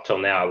 So up till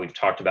now, we've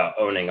talked about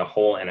owning a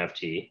whole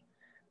NFT,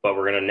 but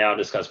we're going to now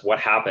discuss what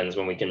happens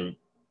when we can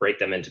break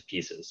them into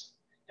pieces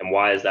and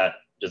why is that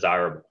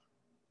desirable.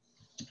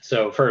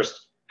 So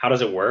first, how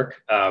does it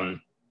work?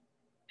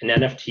 an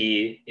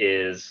NFT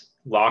is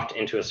locked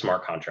into a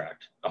smart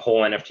contract. A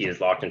whole NFT is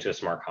locked into a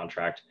smart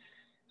contract.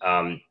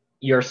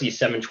 ERC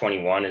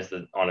 721 is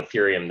on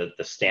Ethereum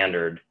the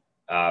standard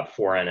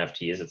for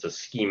NFTs. It's a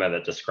schema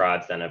that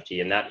describes the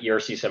NFT, and that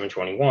ERC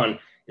 721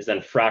 is then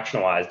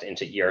fractionalized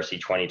into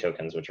ERC20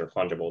 tokens, which are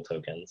fungible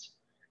tokens.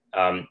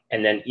 And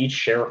then each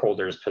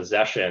shareholder's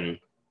possession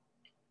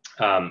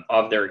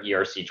of their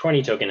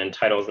ERC20 token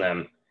entitles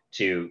them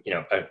to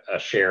a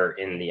share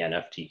in the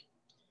NFT.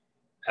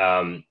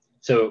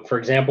 So for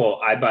example,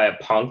 I buy a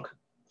punk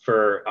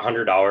for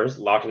 $100,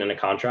 lock it in a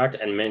contract,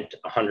 and mint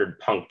 100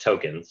 punk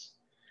tokens.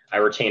 I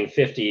retain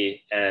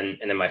 50, and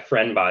then my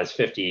friend buys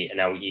 50, and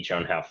now we each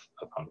own half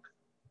a punk.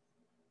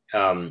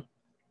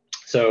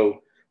 So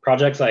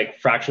projects like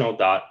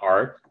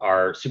Fractional.art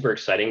are super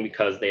exciting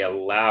because they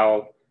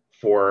allow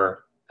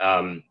for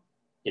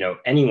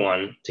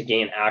anyone to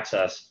gain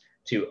access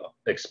to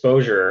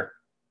exposure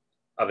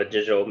of a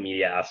digital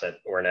media asset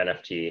or an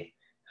NFT.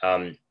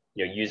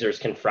 Users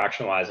can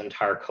fractionalize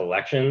entire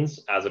collections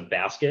as a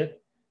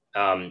basket.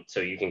 So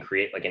you can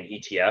create like an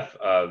ETF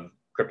of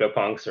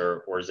CryptoPunks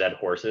or Zed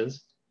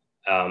horses.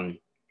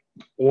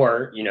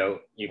 Or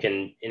you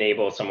can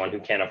enable someone who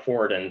can't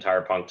afford an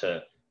entire punk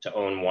to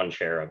own one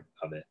share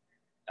of it.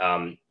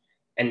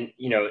 And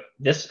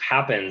this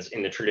happens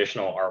in the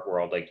traditional art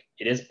world. Like,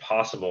 it is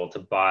possible to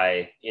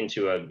buy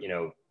into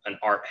an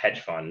art hedge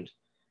fund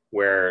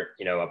where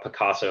a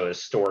Picasso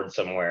is stored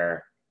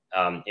somewhere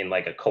in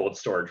like a cold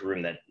storage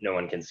room that no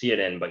one can see it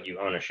in, but you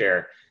own a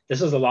share.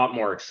 This is a lot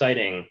more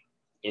exciting.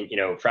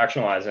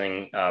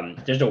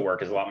 Fractionalizing digital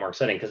work is a lot more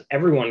exciting because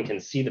everyone can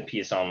see the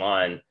piece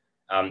online.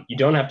 You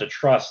don't have to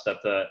trust that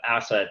the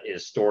asset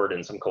is stored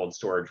in some cold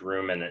storage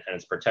room and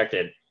it's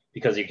protected,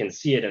 because you can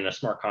see it in a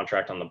smart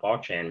contract on the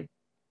blockchain.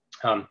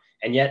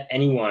 And yet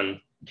anyone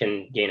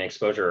can gain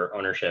exposure or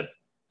ownership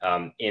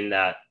in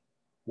that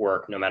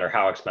work, no matter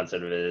how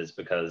expensive it is,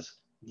 because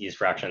these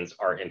fractions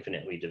are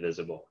infinitely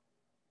divisible.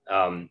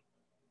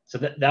 So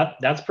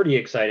that's pretty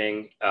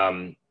exciting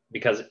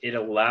because it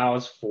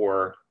allows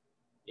for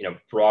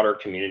broader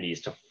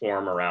communities to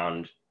form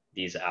around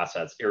these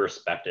assets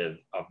irrespective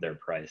of their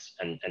price,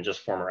 and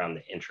just form around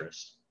the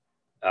interest.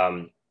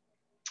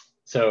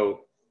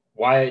 So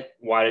why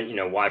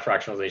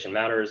fractionalization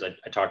matters?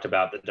 I talked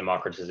about the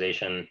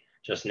democratization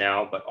just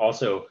now, but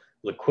also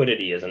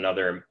liquidity is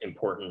another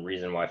important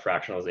reason why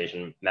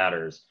fractionalization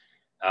matters.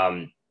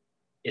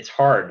 It's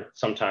hard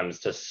sometimes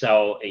to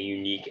sell a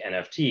unique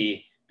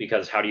NFT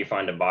because how do you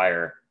find a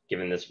buyer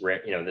given this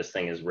this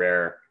thing is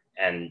rare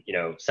and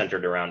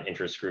centered around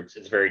interest groups?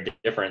 It's very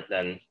different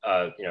than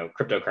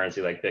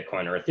cryptocurrency like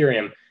Bitcoin or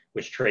Ethereum,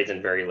 which trades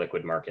in very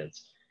liquid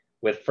markets.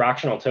 With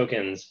fractional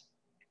tokens,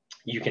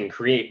 you can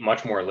create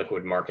much more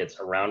liquid markets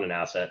around an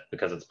asset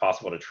because it's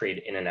possible to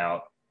trade in and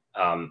out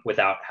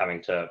without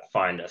having to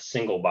find a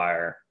single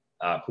buyer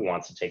who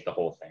wants to take the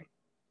whole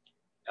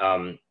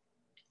thing.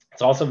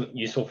 It's also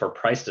useful for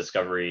price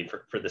discovery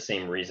for the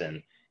same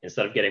reason.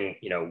 Instead of getting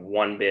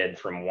one bid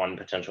from one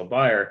potential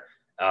buyer,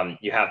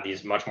 you have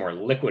these much more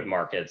liquid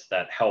markets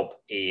that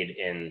help aid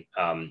in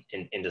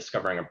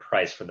discovering a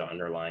price for the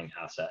underlying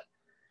asset.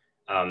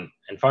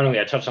 And finally,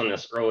 I touched on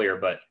this earlier,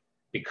 but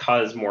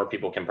because more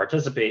people can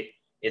participate,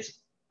 it's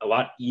a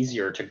lot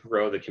easier to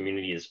grow the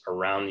communities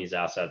around these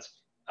assets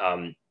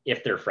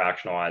if they're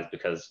fractionalized,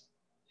 because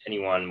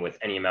anyone with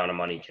any amount of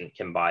money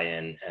can buy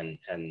in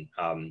and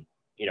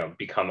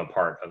become a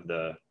part of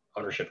the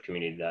ownership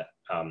community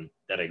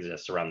that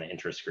exists around the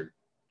interest group.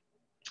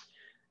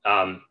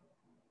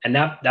 And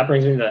that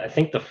brings me to, I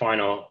think, the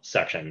final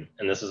section,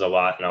 and this is a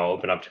lot, and I'll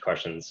open up to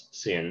questions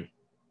soon.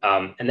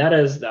 And that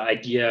is the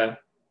idea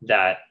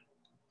that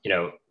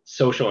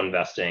social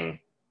investing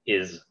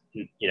is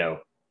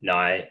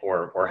nigh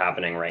or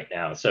happening right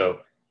now. So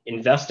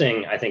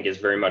investing, I think, is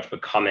very much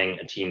becoming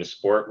a team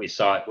sport. We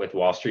saw it with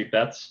Wall Street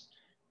bets,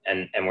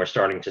 and we're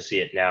starting to see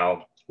it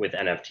now with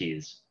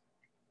NFTs.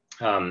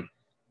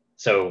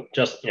 So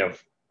just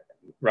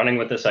running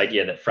with this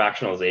idea that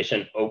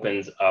fractionalization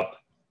opens up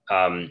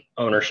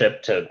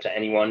ownership to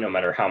anyone, no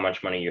matter how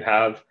much money you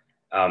have,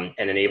 and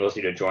enables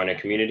you to join a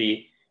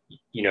community.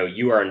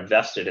 You are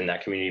invested in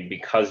that community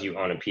because you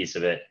own a piece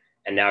of it,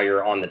 and now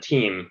you're on the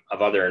team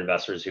of other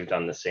investors who've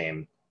done the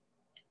same.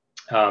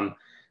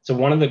 So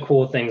one of the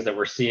cool things that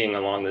we're seeing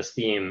along this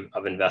theme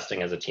of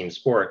investing as a team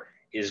sport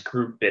is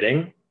group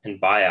bidding and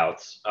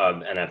buyouts of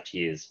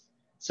NFTs.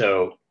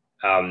 So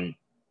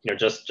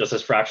just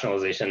as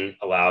fractionalization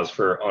allows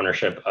for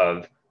ownership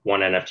of one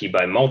NFT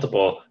by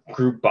multiple,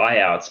 group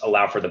buyouts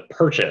allow for the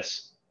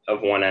purchase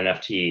of one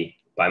NFT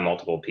by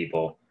multiple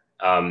people.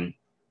 And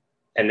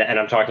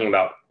I'm talking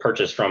about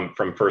purchase from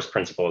first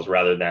principles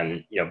rather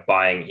than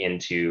buying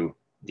into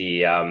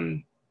the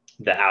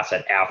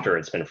asset after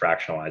it's been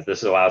fractionalized.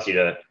 This allows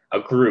a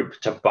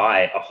group to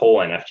buy a whole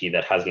NFT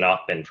that has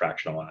not been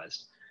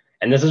fractionalized.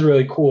 And this is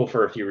really cool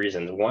for a few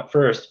reasons.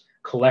 First,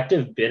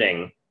 collective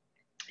bidding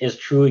is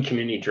truly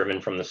community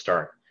driven from the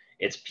start.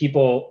 It's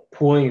people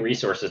pooling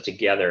resources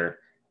together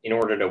in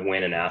order to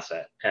win an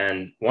asset.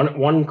 And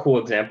one cool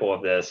example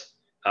of this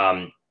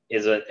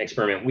is an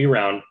experiment we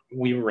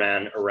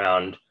ran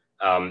around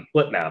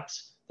blip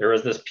maps. There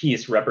was this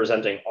piece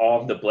representing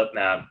all of the blip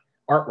map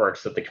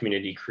artworks that the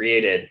community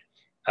created,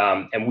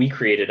 and we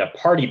created a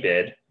party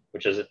bid,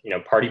 which is,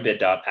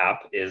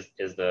 partybid.app is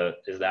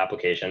the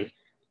application,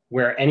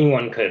 where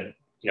anyone could,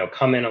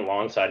 come in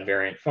alongside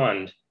Variant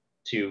Fund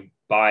to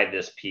buy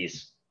this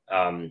piece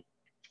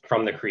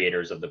from the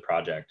creators of the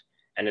project.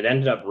 And it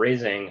ended up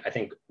raising, I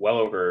think, well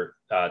over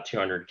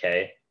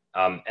 200K.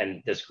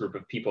 And this group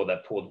of people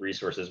that pooled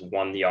resources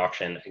won the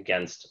auction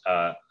against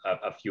a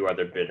few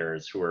other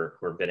bidders who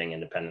were bidding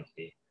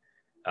independently.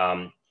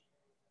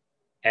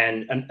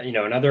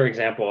 Another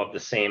example of the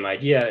same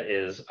idea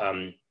is,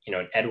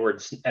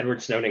 Edward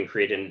Snowden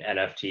created an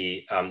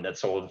NFT that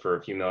sold for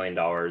a few $1 million,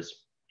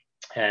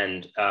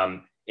 and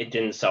it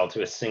didn't sell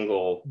to a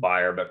single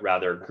buyer, but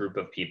rather a group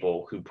of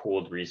people who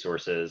pooled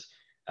resources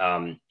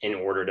in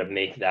order to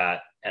make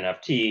that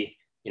NFT,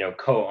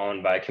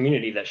 co-owned by a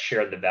community that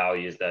shared the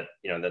values that,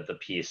 that the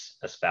piece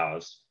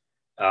espoused.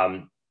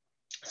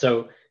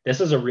 So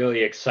this is a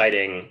really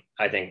exciting,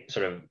 I think,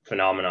 sort of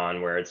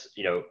phenomenon where it's,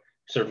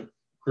 sort of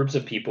groups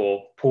of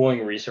people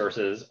pooling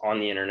resources on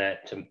the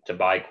internet to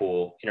buy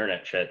cool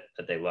internet shit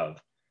that they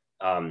love.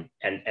 And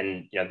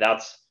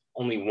that's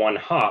only one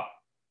hop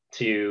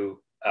to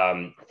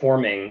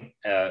forming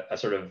a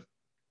sort of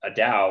a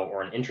DAO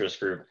or an interest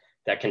group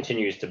that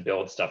continues to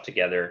build stuff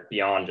together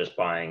beyond just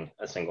buying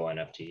a single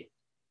NFT.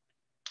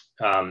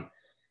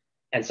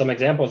 And some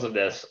examples of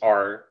this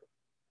are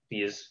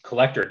these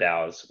collector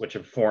DAOs, which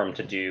have formed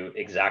to do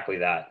exactly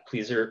that.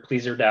 Pleaser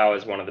DAO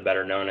is one of the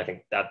better known. I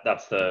think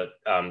that's the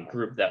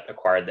group that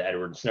acquired the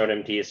Edward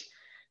Snowden piece.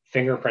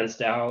 Fingerprints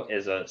DAO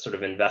is a sort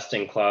of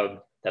investing club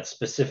that's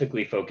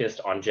specifically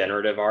focused on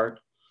generative art.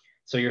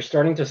 So you're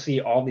starting to see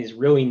all these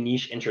really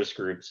niche interest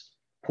groups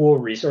pool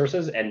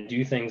resources and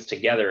do things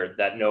together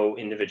that no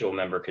individual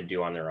member could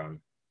do on their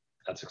own.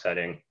 That's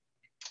exciting.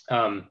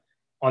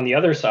 On the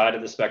other side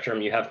of the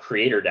spectrum, you have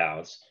creator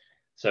DAOs.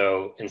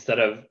 So instead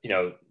of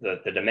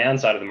the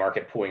demand side of the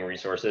market pooling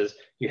resources,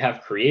 you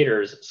have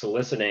creators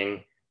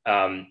soliciting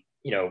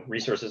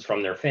resources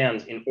from their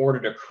fans in order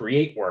to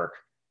create work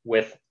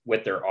with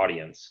their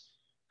audience.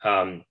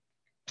 One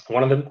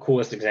of the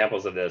coolest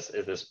examples of this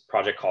is this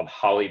project called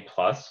Holly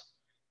Plus.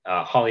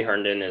 Holly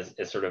Herndon is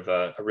sort of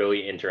a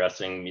really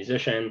interesting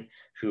musician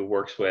who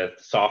works with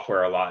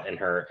software a lot in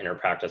her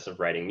practice of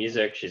writing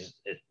music. She's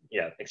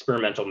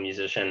experimental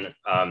musician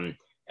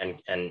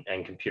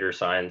and computer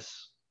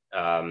science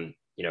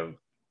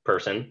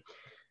person.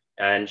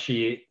 And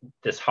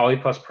this Holly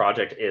Plus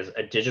project is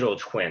a digital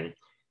twin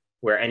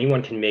where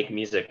anyone can make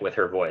music with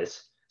her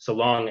voice, so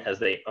long as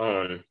they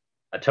own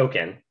a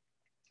token,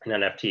 an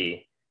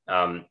NFT,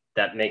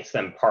 that makes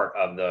them part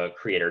of the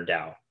creator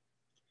DAO.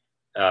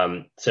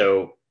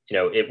 So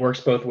it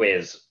works both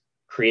ways.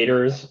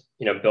 Creators,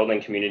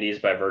 building communities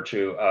by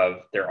virtue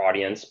of their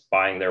audience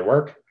buying their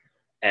work,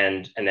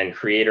 and then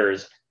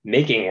creators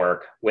making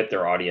work with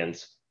their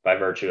audience by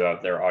virtue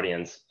of their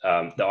audience,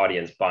 the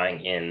audience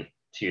buying in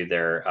to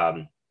their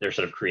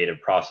sort of creative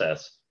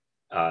process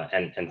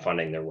and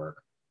funding their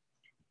work.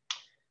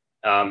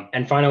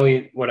 And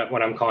finally, what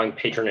I'm calling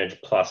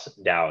patronage plus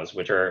DAOs,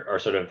 which are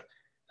sort of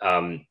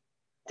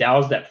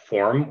DAOs that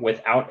form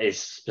without a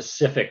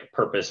specific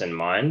purpose in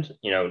mind.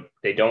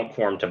 They don't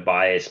form to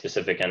buy a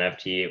specific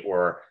NFT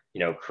or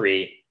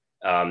create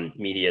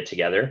media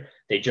together.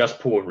 They just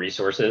pool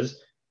resources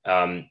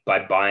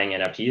by buying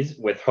NFTs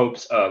with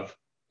hopes of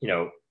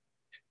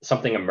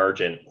something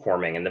emergent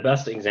forming. And the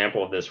best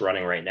example of this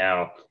running right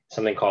now,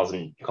 something called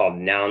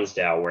Nouns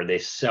DAO, where they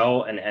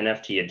sell an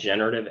NFT, a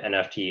generative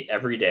NFT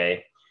every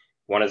day.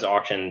 One is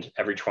auctioned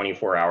every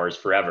 24 hours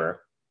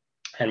forever.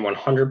 And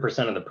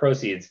 100% of the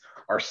proceeds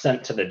are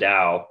sent to the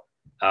DAO,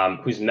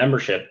 whose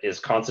membership is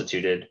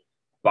constituted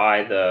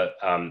by the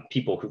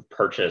people who've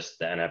purchased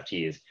the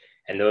NFTs.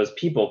 And those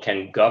people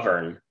can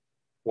govern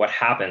what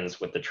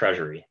happens with the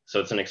treasury. So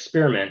it's an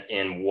experiment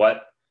in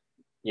what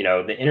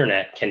the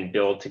internet can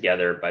build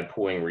together by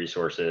pooling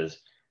resources,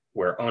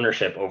 where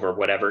ownership over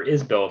whatever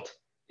is built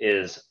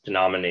is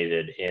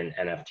denominated in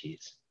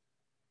NFTs.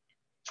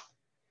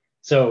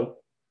 So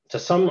to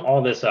sum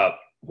all this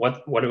up,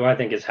 what do I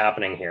think is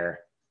happening here?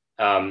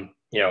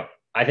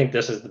 I think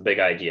this is the big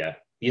idea.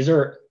 These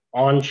are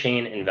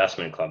on-chain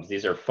investment clubs.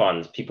 These are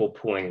funds, people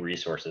pooling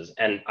resources.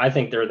 And I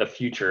think they're the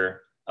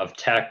future of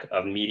tech,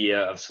 of media,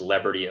 of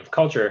celebrity, of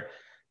culture,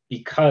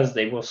 because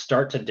they will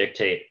start to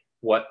dictate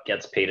what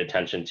gets paid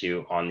attention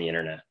to on the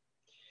internet.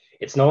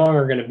 It's no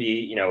longer going to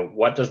be,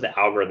 what does the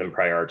algorithm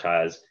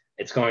prioritize?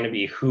 It's going to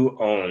be who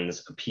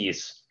owns a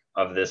piece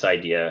of this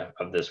idea,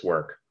 of this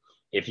work.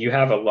 If you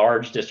have a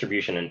large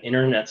distribution, an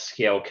internet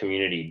scale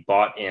community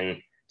bought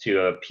in to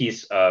a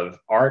piece of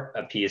art,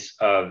 a piece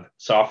of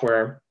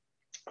software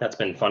that's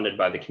been funded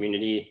by the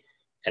community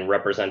and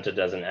represented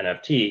as an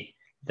NFT,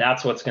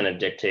 that's what's going to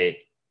dictate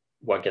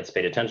what gets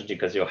paid attention to,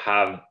 because you'll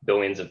have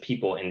billions of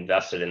people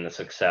invested in the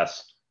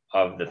success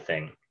of the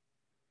thing.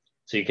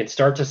 So you can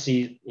start to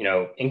see,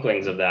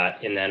 inklings of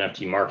that in the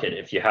NFT market.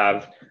 If you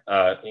have,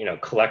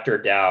 collector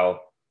DAO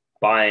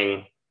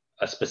buying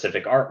a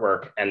specific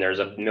artwork and there's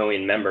 1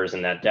 million members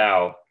in that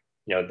DAO,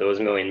 those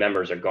 1 million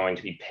members are going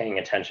to be paying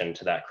attention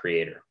to that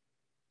creator,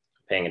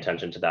 paying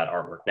attention to that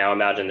artwork. Now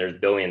imagine there's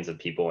billions of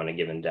people in a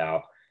given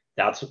DAO.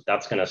 That's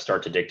going to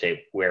start to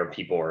dictate where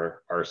people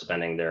are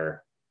spending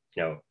their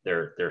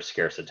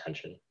scarce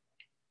attention.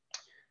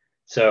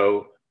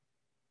 So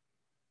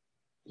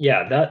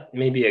yeah, that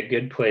may be a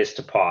good place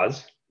to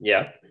pause.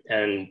 Yeah,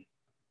 and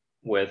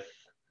with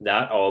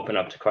that, I'll open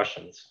up to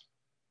questions.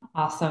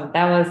 Awesome.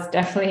 That was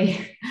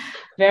definitely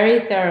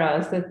very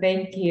thorough. So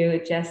thank you,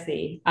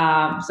 Jesse.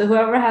 So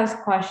whoever has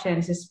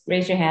questions, just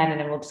raise your hand and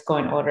then we'll just go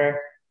in order.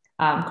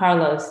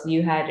 Carlos,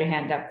 you had your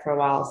hand up for a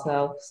while,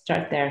 so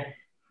start there.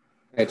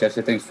 Hey,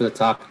 Jesse, thanks for the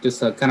talk.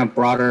 Just a kind of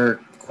broader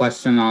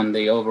question on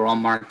the overall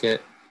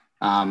market.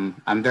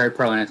 I'm very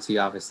pro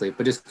NFT, obviously,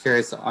 but just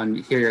curious on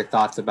hear your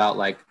thoughts about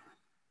like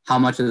how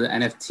much of the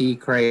NFT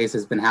craze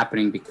has been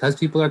happening because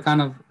people are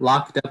kind of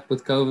locked up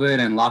with COVID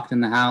and locked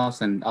in the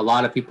house, and a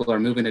lot of people are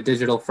moving to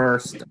digital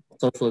first,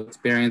 social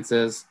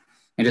experiences,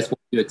 and just what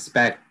you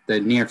expect the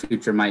near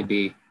future might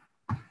be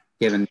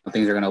given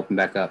things are going to open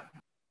back up.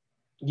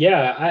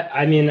 Yeah,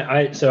 I mean,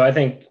 so I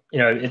think,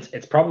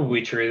 it's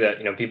probably true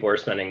that, people are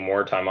spending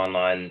more time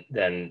online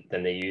than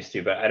they used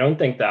to, but I don't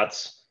think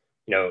that's,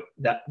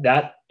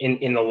 that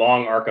in the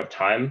long arc of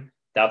time,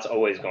 that's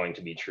always going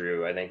to be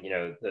true. I think,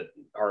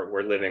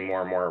 we're living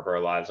more and more of our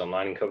lives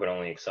online, and COVID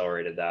only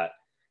accelerated that.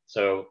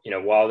 So,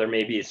 while there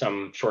may be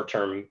some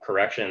short-term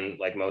correction,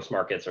 like most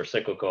markets are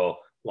cyclical,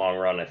 long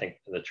run, I think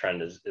the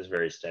trend is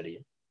very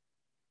steady.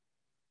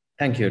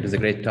 Thank you. It was a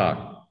great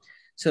talk.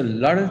 So a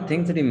lot of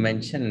things that you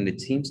mentioned, and it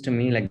seems to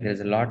me like there's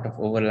a lot of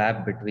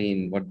overlap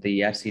between what the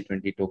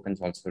ERC20 tokens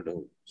also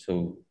do.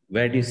 So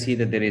where do you see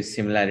that there is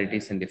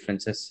similarities and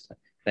differences?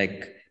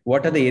 Like,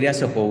 what are the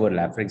areas of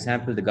overlap? For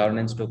example, the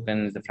governance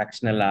tokens, the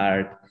fractional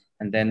art,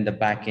 and then the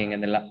backing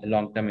and the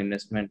long-term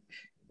investment.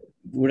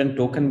 Wouldn't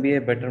token be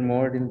a better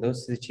mode in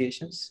those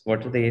situations?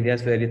 What are the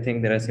areas where you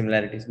think there are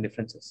similarities and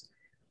differences?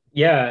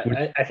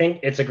 Yeah, I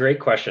think it's a great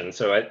question.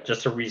 So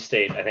just to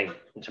restate, I think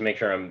to make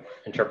sure I'm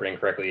interpreting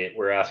correctly,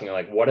 we're asking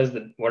like, what are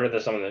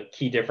some of the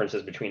key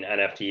differences between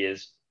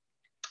NFTs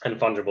and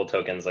fungible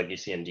tokens like you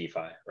see in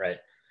DeFi, right?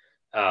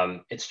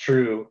 It's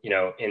true,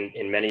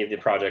 in many of the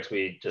projects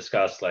we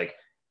discussed, like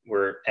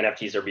where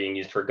NFTs are being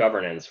used for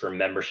governance, for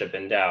membership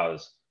in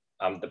DAOs.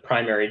 The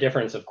primary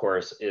difference, of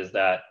course, is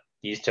that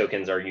these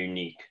tokens are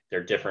unique.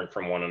 They're different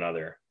from one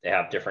another. They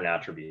have different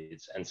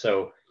attributes. And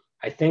so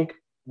I think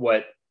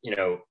what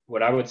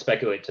I would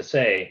speculate to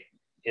say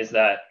is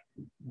that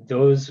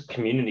those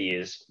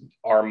communities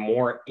are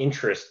more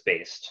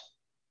interest-based,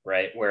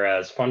 right?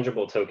 Whereas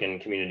fungible token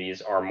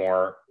communities are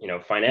more,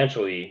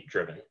 financially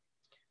driven.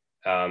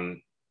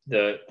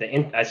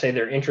 I say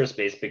they're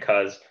interest-based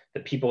because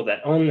the people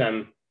that own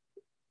them,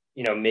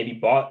 maybe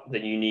bought the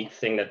unique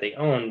thing that they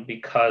own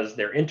because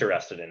they're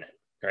interested in it,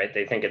 right?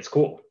 They think it's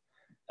cool.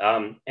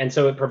 And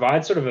so it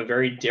provides sort of a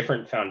very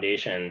different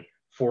foundation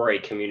for a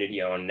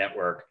community-owned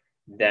network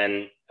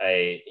than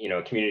a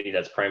community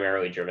that's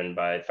primarily driven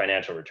by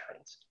financial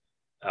returns.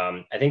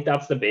 I think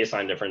that's the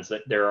baseline difference.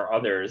 That there are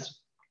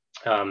others.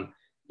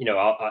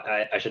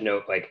 I should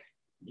note, like,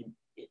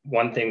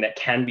 one thing that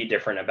can be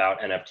different about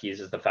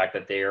NFTs is the fact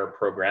that they are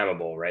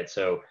programmable, right?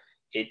 So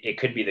it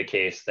could be the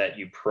case that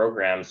you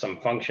program some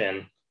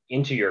function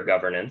into your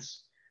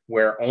governance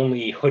where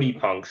only hoodie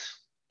punks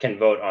can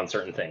vote on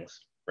certain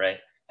things, right?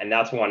 And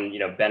that's one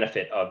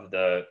benefit of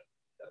the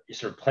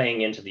sort of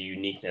playing into the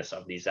uniqueness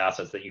of these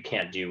assets that you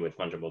can't do with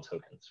fungible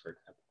tokens, for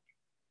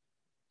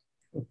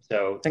example.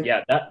 So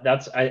yeah,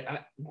 that's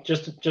I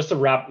just to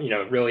wrap,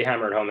 really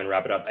hammer it home and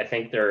wrap it up. I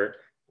think there's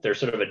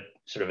sort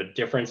of a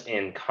difference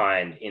in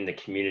kind in the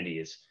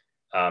communities,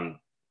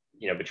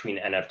 between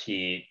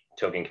NFT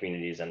token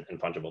communities and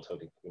fungible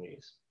token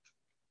communities.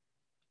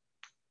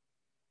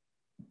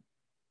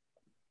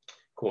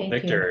 Cool. Thank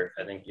Victor,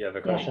 you. I think you have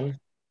a question.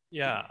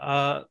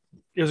 Yeah,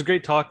 it was a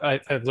great talk.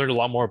 I've learned a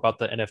lot more about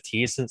the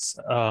NFT since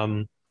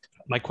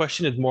my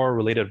question is more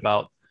related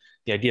about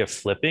the idea of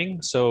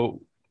flipping.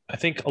 So I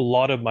think a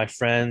lot of my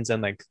friends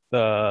and like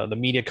the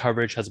media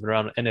coverage has been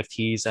around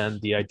NFTs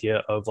and the idea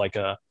of like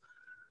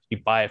you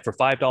buy it for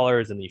 $5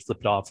 and then you flip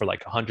it off for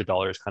like $100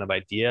 kind of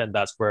idea. And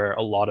that's where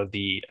a lot of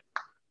the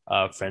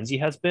frenzy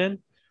has been.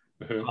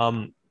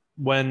 Mm-hmm.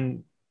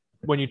 When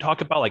you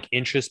talk about like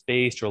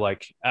interest-based or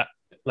like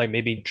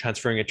maybe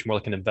transferring it to more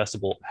like an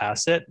investable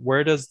asset,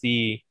 where does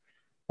the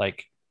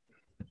like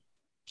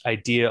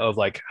idea of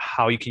like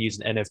how you can use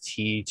an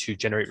NFT to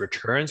generate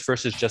returns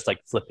versus just like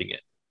flipping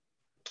it,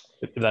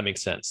 if that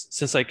makes sense?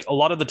 Since like a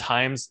lot of the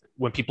times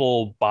when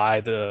people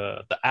buy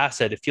the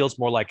asset, it feels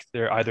more like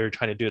they're either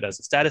trying to do it as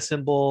a status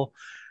symbol,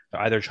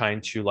 they're either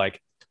trying to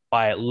like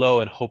buy it low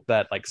and hope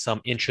that like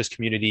some interest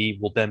community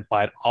will then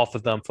buy it off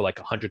of them for like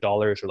 $100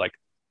 or like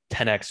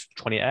 10x,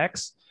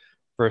 20x.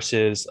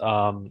 Versus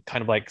kind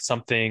of like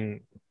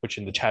something which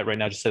in the chat right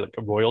now just say like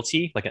a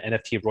royalty, like an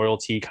NFT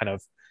royalty, kind of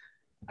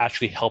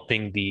actually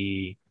helping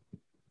the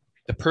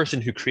person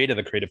who created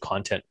the creative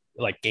content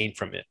like gain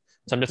from it.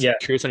 So I'm just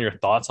curious on your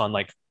thoughts on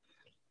like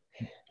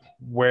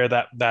where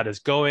that is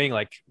going.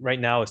 Like right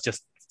now, it's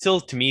just still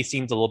to me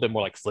seems a little bit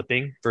more like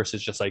flipping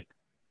versus just like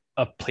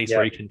a place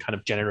where you can kind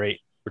of generate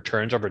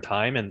returns over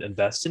time and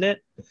invest in it.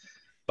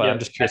 But I'm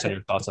just curious on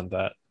your thoughts on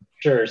that.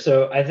 Sure.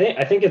 So I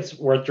think it's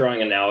worth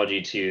drawing an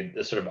analogy to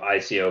the sort of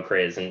ICO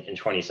craze in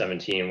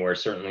 2017, where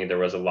certainly there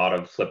was a lot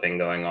of flipping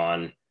going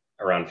on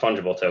around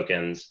fungible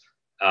tokens.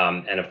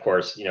 And of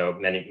course,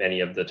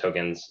 many of the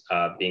tokens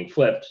being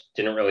flipped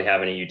didn't really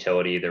have any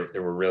utility. There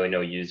were really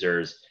no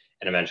users.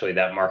 And eventually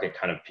that market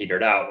kind of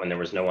petered out when there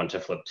was no one to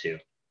flip to.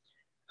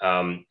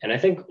 And I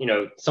think,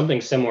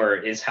 something similar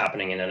is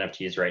happening in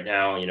NFTs right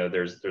now.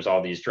 There's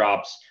all these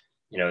drops,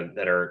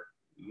 that are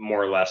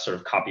more or less sort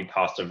of copy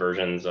pasta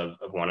versions of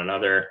one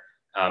another.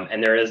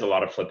 And there is a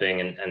lot of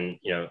flipping and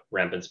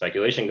rampant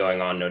speculation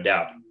going on, no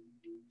doubt.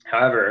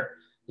 However,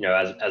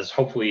 as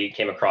hopefully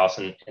came across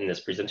in this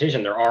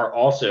presentation, there are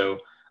also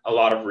a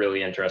lot of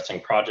really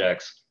interesting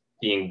projects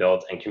being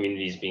built and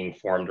communities being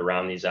formed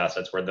around these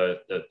assets where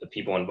the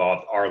people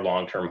involved are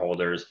long-term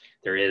holders.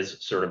 There is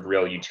sort of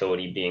real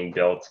utility being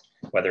built,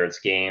 whether it's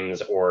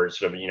games or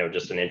sort of,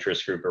 just an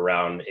interest group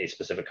around a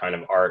specific kind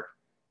of art.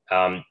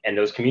 And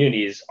those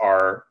communities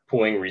are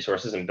pooling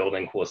resources and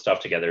building cool stuff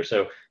together.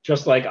 So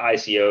just like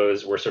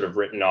ICOs were sort of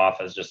written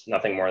off as just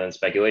nothing more than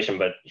speculation,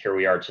 but here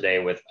we are today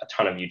with a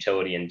ton of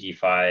utility in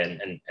DeFi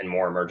and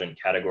more emergent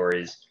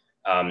categories,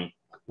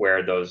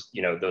 where those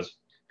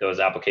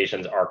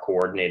applications are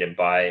coordinated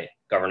by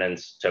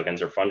governance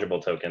tokens or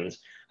fungible tokens.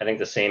 I think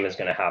the same is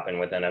going to happen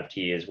with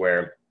NFTs,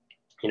 where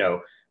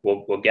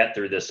we'll get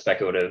through this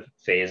speculative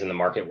phase in the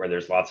market where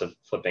there's lots of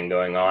flipping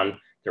going on.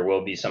 There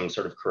will be some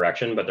sort of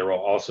correction, but there will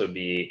also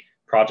be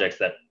projects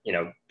that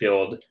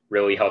build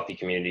really healthy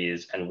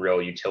communities and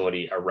real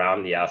utility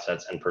around the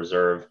assets and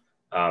preserve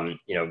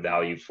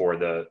value for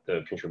the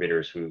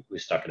contributors who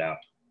stuck it out.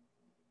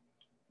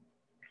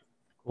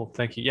 Cool,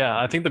 thank you. Yeah,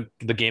 I think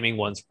the gaming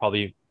ones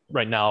probably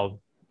right now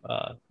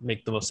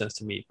make the most sense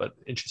to me, but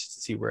interested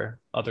to see where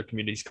other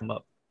communities come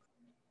up.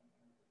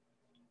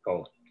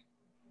 Cool.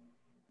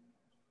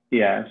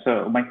 Yeah,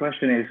 so my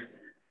question is,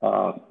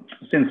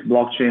 since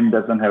blockchain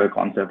doesn't have a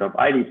concept of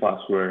ID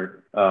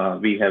password,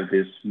 we have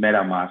this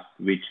MetaMask,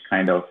 which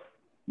kind of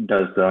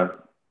does the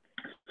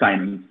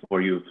signing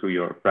for you through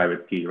your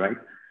private key, right?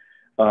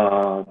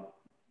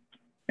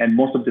 And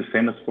most of the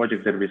famous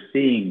projects that we're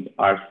seeing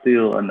are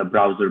still on the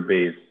browser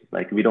base.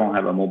 Like we don't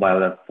have a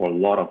mobile app for a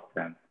lot of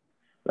them.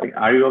 Like,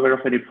 are you aware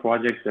of any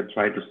projects that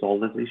try to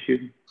solve this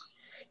issue?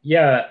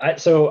 Yeah, I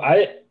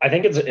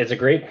think it's a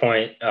great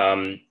point.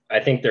 I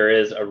think there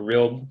is a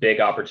real big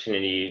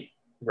opportunity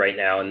right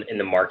now in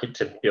the market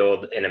to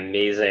build an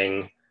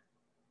amazing,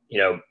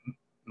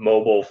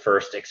 mobile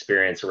first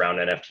experience around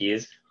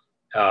NFTs.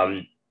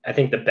 I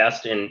think the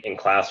best in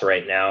class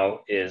right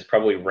now is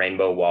probably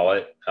Rainbow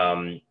Wallet.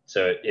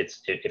 So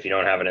if you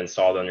don't have it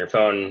installed on your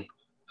phone,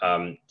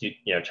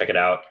 check it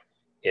out.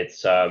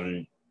 It's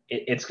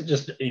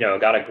just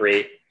got a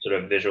great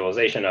sort of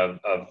visualization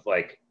of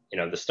like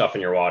the stuff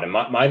in your wallet. And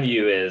my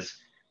view is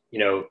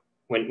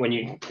when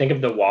you think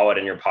of the wallet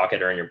in your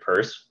pocket or in your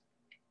purse,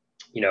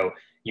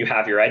 you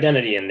have your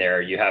identity in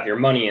there, you have your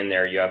money in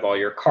there, you have all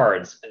your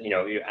cards,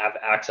 you have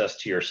access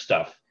to your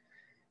stuff.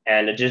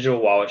 And a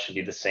digital wallet should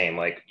be the same.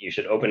 Like you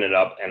should open it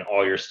up and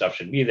all your stuff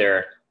should be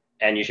there,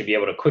 and you should be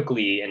able to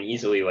quickly and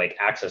easily like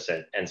access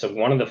it. And so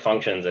one of the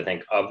functions I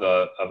think of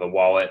a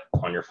wallet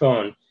on your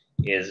phone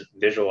is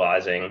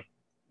visualizing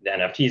the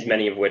NFTs,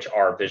 many of which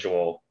are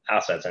visual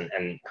assets.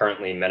 And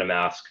currently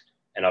MetaMask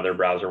and other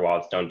browser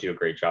wallets don't do a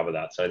great job of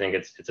that. So I think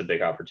it's a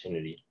big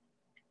opportunity.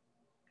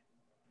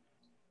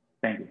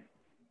 Thank you.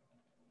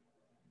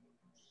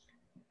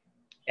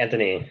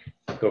 Anthony,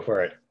 go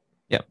for it.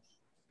 Yeah.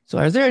 So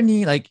are there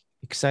any like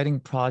exciting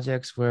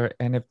projects where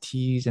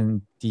NFTs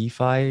and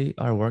DeFi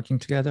are working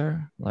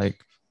together?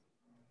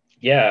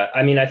 Yeah,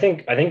 I mean, I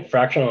think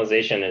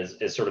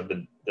fractionalization is sort of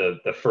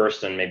the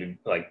first and maybe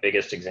like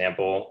biggest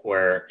example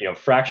where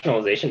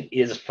fractionalization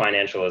is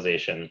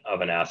financialization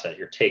of an asset.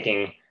 You're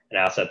taking an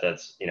asset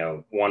that's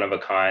one of a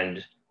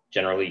kind,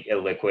 generally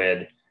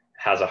illiquid,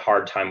 has a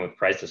hard time with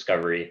price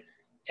discovery,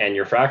 and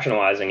you're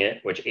fractionalizing it,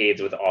 which aids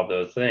with all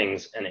those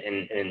things. And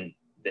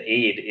the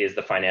aid is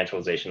the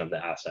financialization of the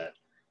asset.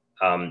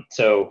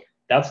 So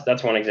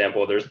that's one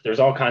example. There's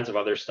all kinds of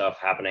other stuff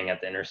happening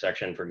at the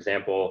intersection. For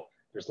example,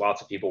 there's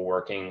lots of people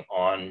working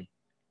on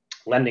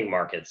lending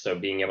markets. So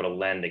being able to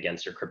lend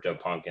against your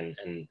CryptoPunk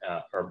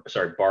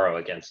or borrow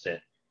against it.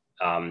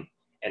 And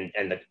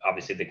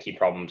obviously the key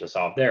problem to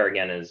solve there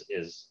again is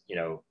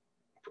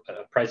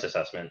price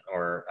assessment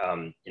or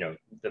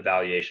the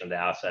valuation of the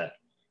asset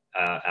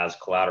as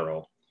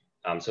collateral.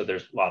 So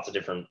there's lots of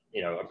different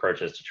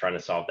approaches to trying to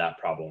solve that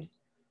problem.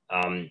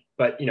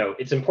 But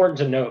it's important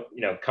to note,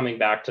 coming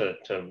back to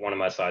one of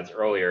my slides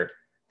earlier,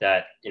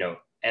 that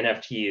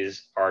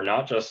NFTs are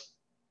not just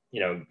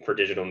for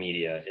digital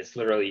media. It's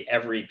literally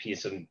every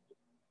piece of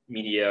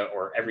media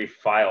or every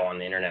file on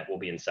the internet will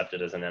be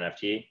incepted as an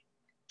NFT.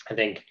 I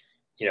think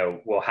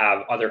we'll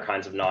have other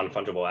kinds of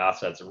non-fungible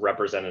assets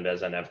represented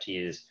as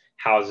NFTs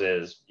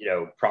houses,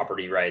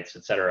 property rights,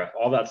 et cetera.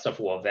 All that stuff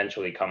will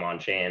eventually come on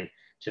chain.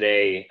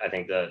 Today, I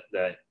think the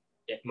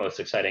most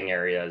exciting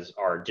areas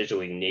are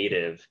digitally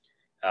native,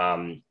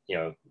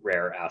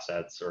 rare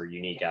assets or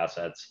unique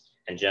assets.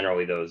 And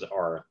generally those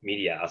are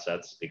media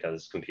assets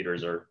because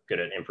computers are good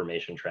at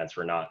information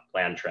transfer, not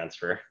land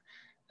transfer.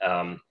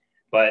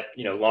 But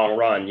long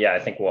run, yeah, I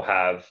think we'll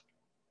have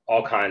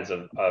all kinds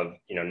of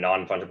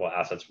non-fungible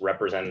assets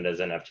represented as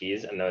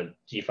NFTs, and the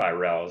DeFi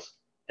rails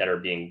that are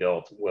being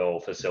built will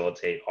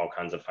facilitate all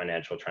kinds of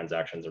financial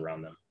transactions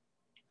around them.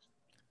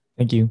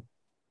 Thank you.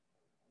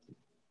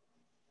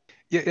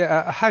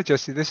 Hi,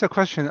 Jesse. There's a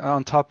question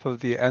on top of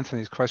the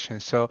Anthony's question.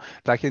 So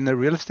like in the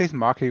real estate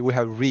market, we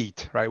have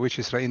REIT, right, which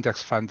is the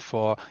index fund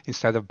for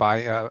instead of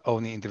buying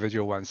owning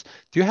individual ones.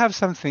 Do you have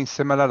something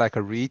similar like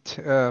a REIT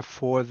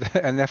for the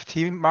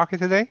NFT market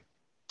today?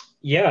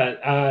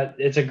 Yeah,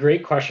 it's a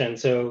great question.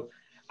 So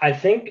I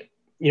think,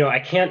 I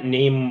can't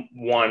name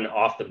one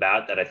off the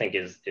bat that I think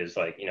is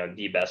like,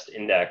 the best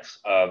index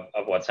of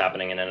what's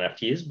happening in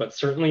NFTs, but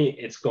certainly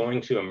it's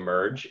going to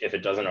emerge if it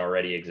doesn't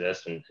already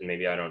exist, and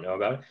maybe I don't know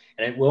about it.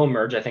 And it will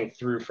emerge, I think,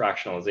 through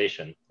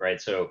fractionalization, right?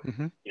 So,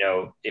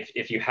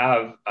 if you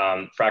have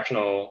a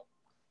fractional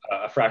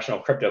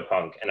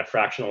CryptoPunk and a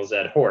fractional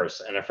Zed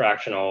Horse and a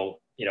fractional,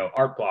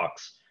 art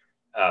blocks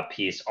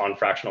piece on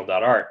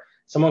fractional.art,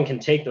 someone can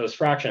take those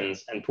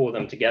fractions and pool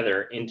them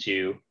together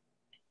into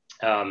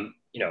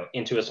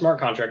a smart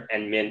contract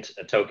and mint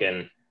a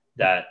token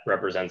that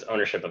represents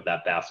ownership of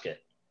that basket.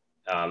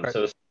 Right.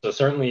 So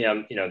certainly,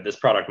 this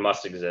product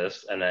must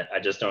exist, and I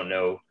just don't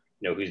know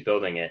who's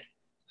building it.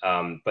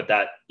 But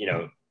that,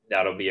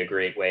 that'll be a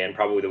great way, and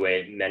probably the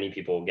way many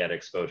people get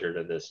exposure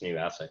to this new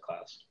asset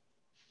class.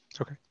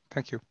 Okay,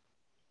 thank you.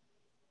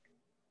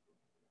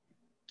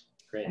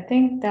 Great. I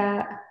think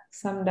that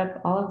summed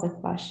up all of the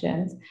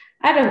questions.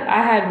 I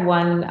had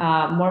one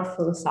more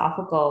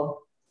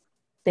philosophical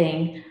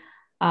thing.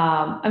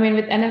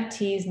 With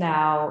NFTs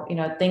now,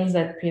 things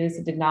that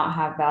previously did not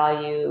have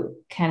value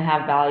can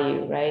have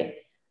value, right?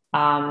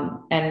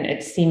 And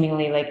it's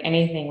seemingly like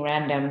anything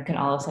random can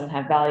all of a sudden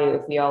have value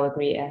if we all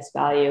agree it has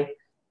value.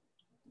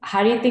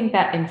 How do you think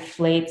that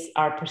inflates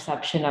our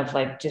perception of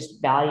like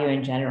just value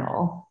in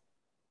general?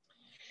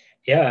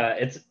 Yeah,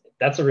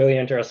 that's a really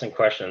interesting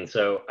question.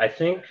 So I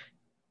think,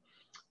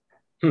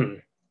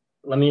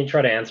 let me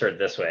try to answer it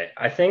this way.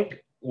 I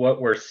think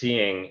what we're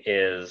seeing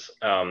is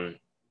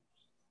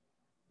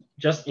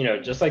just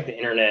like the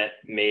internet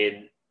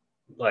made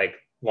like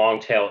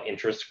long tail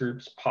interest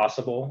groups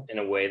possible in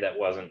a way that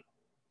wasn't,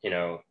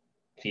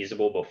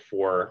 feasible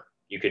before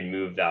you could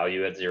move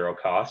value at zero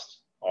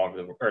cost,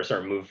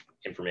 move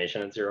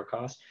information at zero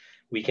cost.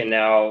 We can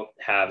now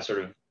have sort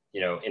of,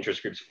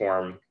 interest groups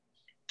form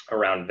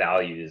around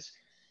values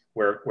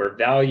where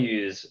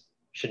values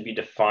should be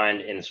defined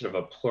in sort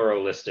of a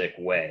pluralistic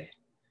way,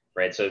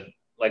 right? So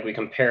like we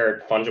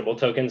compared fungible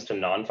tokens to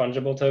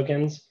non-fungible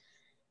tokens,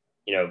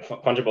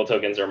 fungible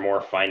tokens are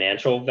more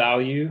financial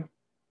value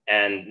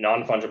and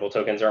non-fungible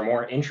tokens are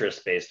more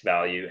interest-based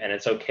value, and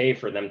it's okay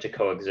for them to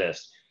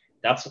coexist.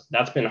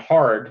 That's been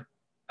hard,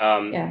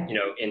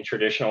 in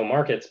traditional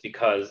markets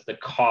because the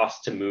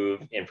cost to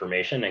move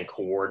information and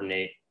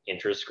coordinate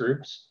interest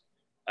groups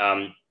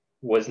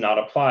was not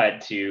applied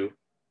to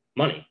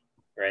money,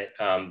 right?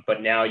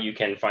 But now you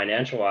can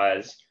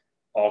financialize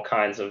all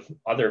kinds of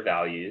other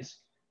values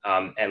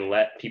and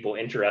let people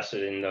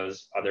interested in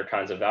those other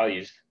kinds of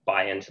values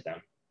buy into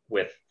them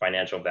with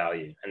financial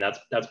value. And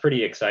that's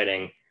pretty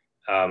exciting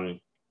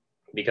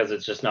because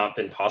it's just not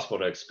been possible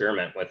to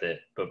experiment with it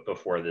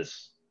before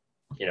this,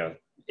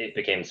 it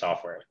became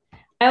software.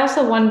 I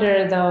also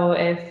wonder though,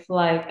 if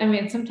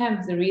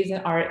sometimes the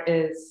reason art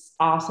is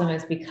awesome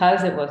is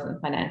because it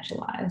wasn't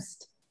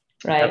financialized,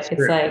 right? That's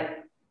true.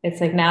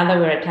 It's like now that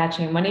we're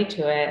attaching money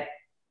to it,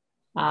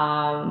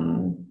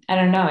 I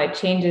don't know, it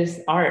changes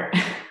art.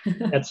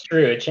 That's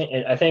true.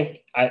 I think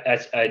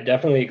I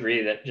definitely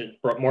agree that just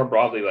more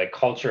broadly, like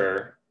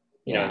culture,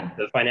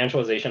 the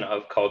financialization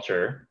of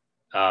culture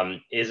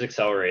is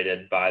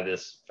accelerated by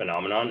this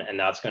phenomenon, and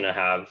that's going to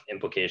have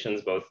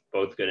implications both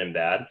good and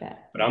bad.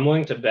 But I'm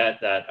willing to bet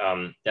that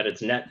that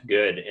it's net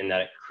good in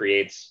that it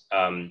creates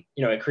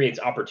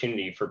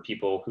opportunity for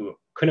people who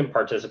couldn't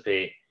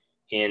participate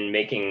in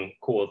making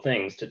cool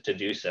things to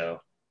do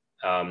so.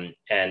 And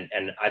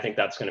I think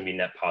that's going to be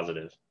net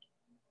positive.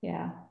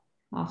 Yeah,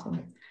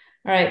 awesome.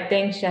 All right,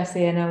 thanks,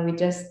 Jesse. I know we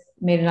just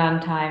made it on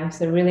time,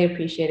 so really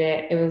appreciate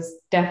it. It was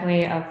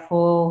definitely a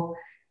full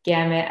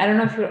gamut. I don't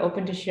know if you're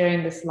open to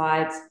sharing the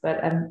slides,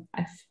 but I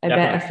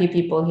bet a few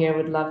people here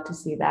would love to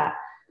see that.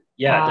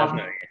 Yeah,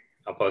 definitely.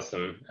 I'll post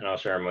them and I'll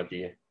share them with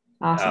you.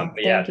 Awesome.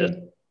 Thank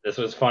you. This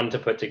was fun to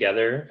put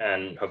together,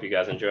 and hope you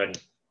guys enjoyed.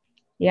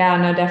 Yeah,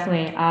 no,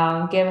 definitely.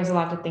 Gave us a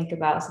lot to think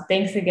about. So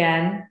thanks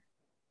again.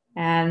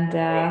 And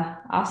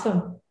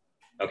awesome.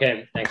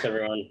 Okay, thanks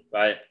everyone.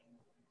 Bye.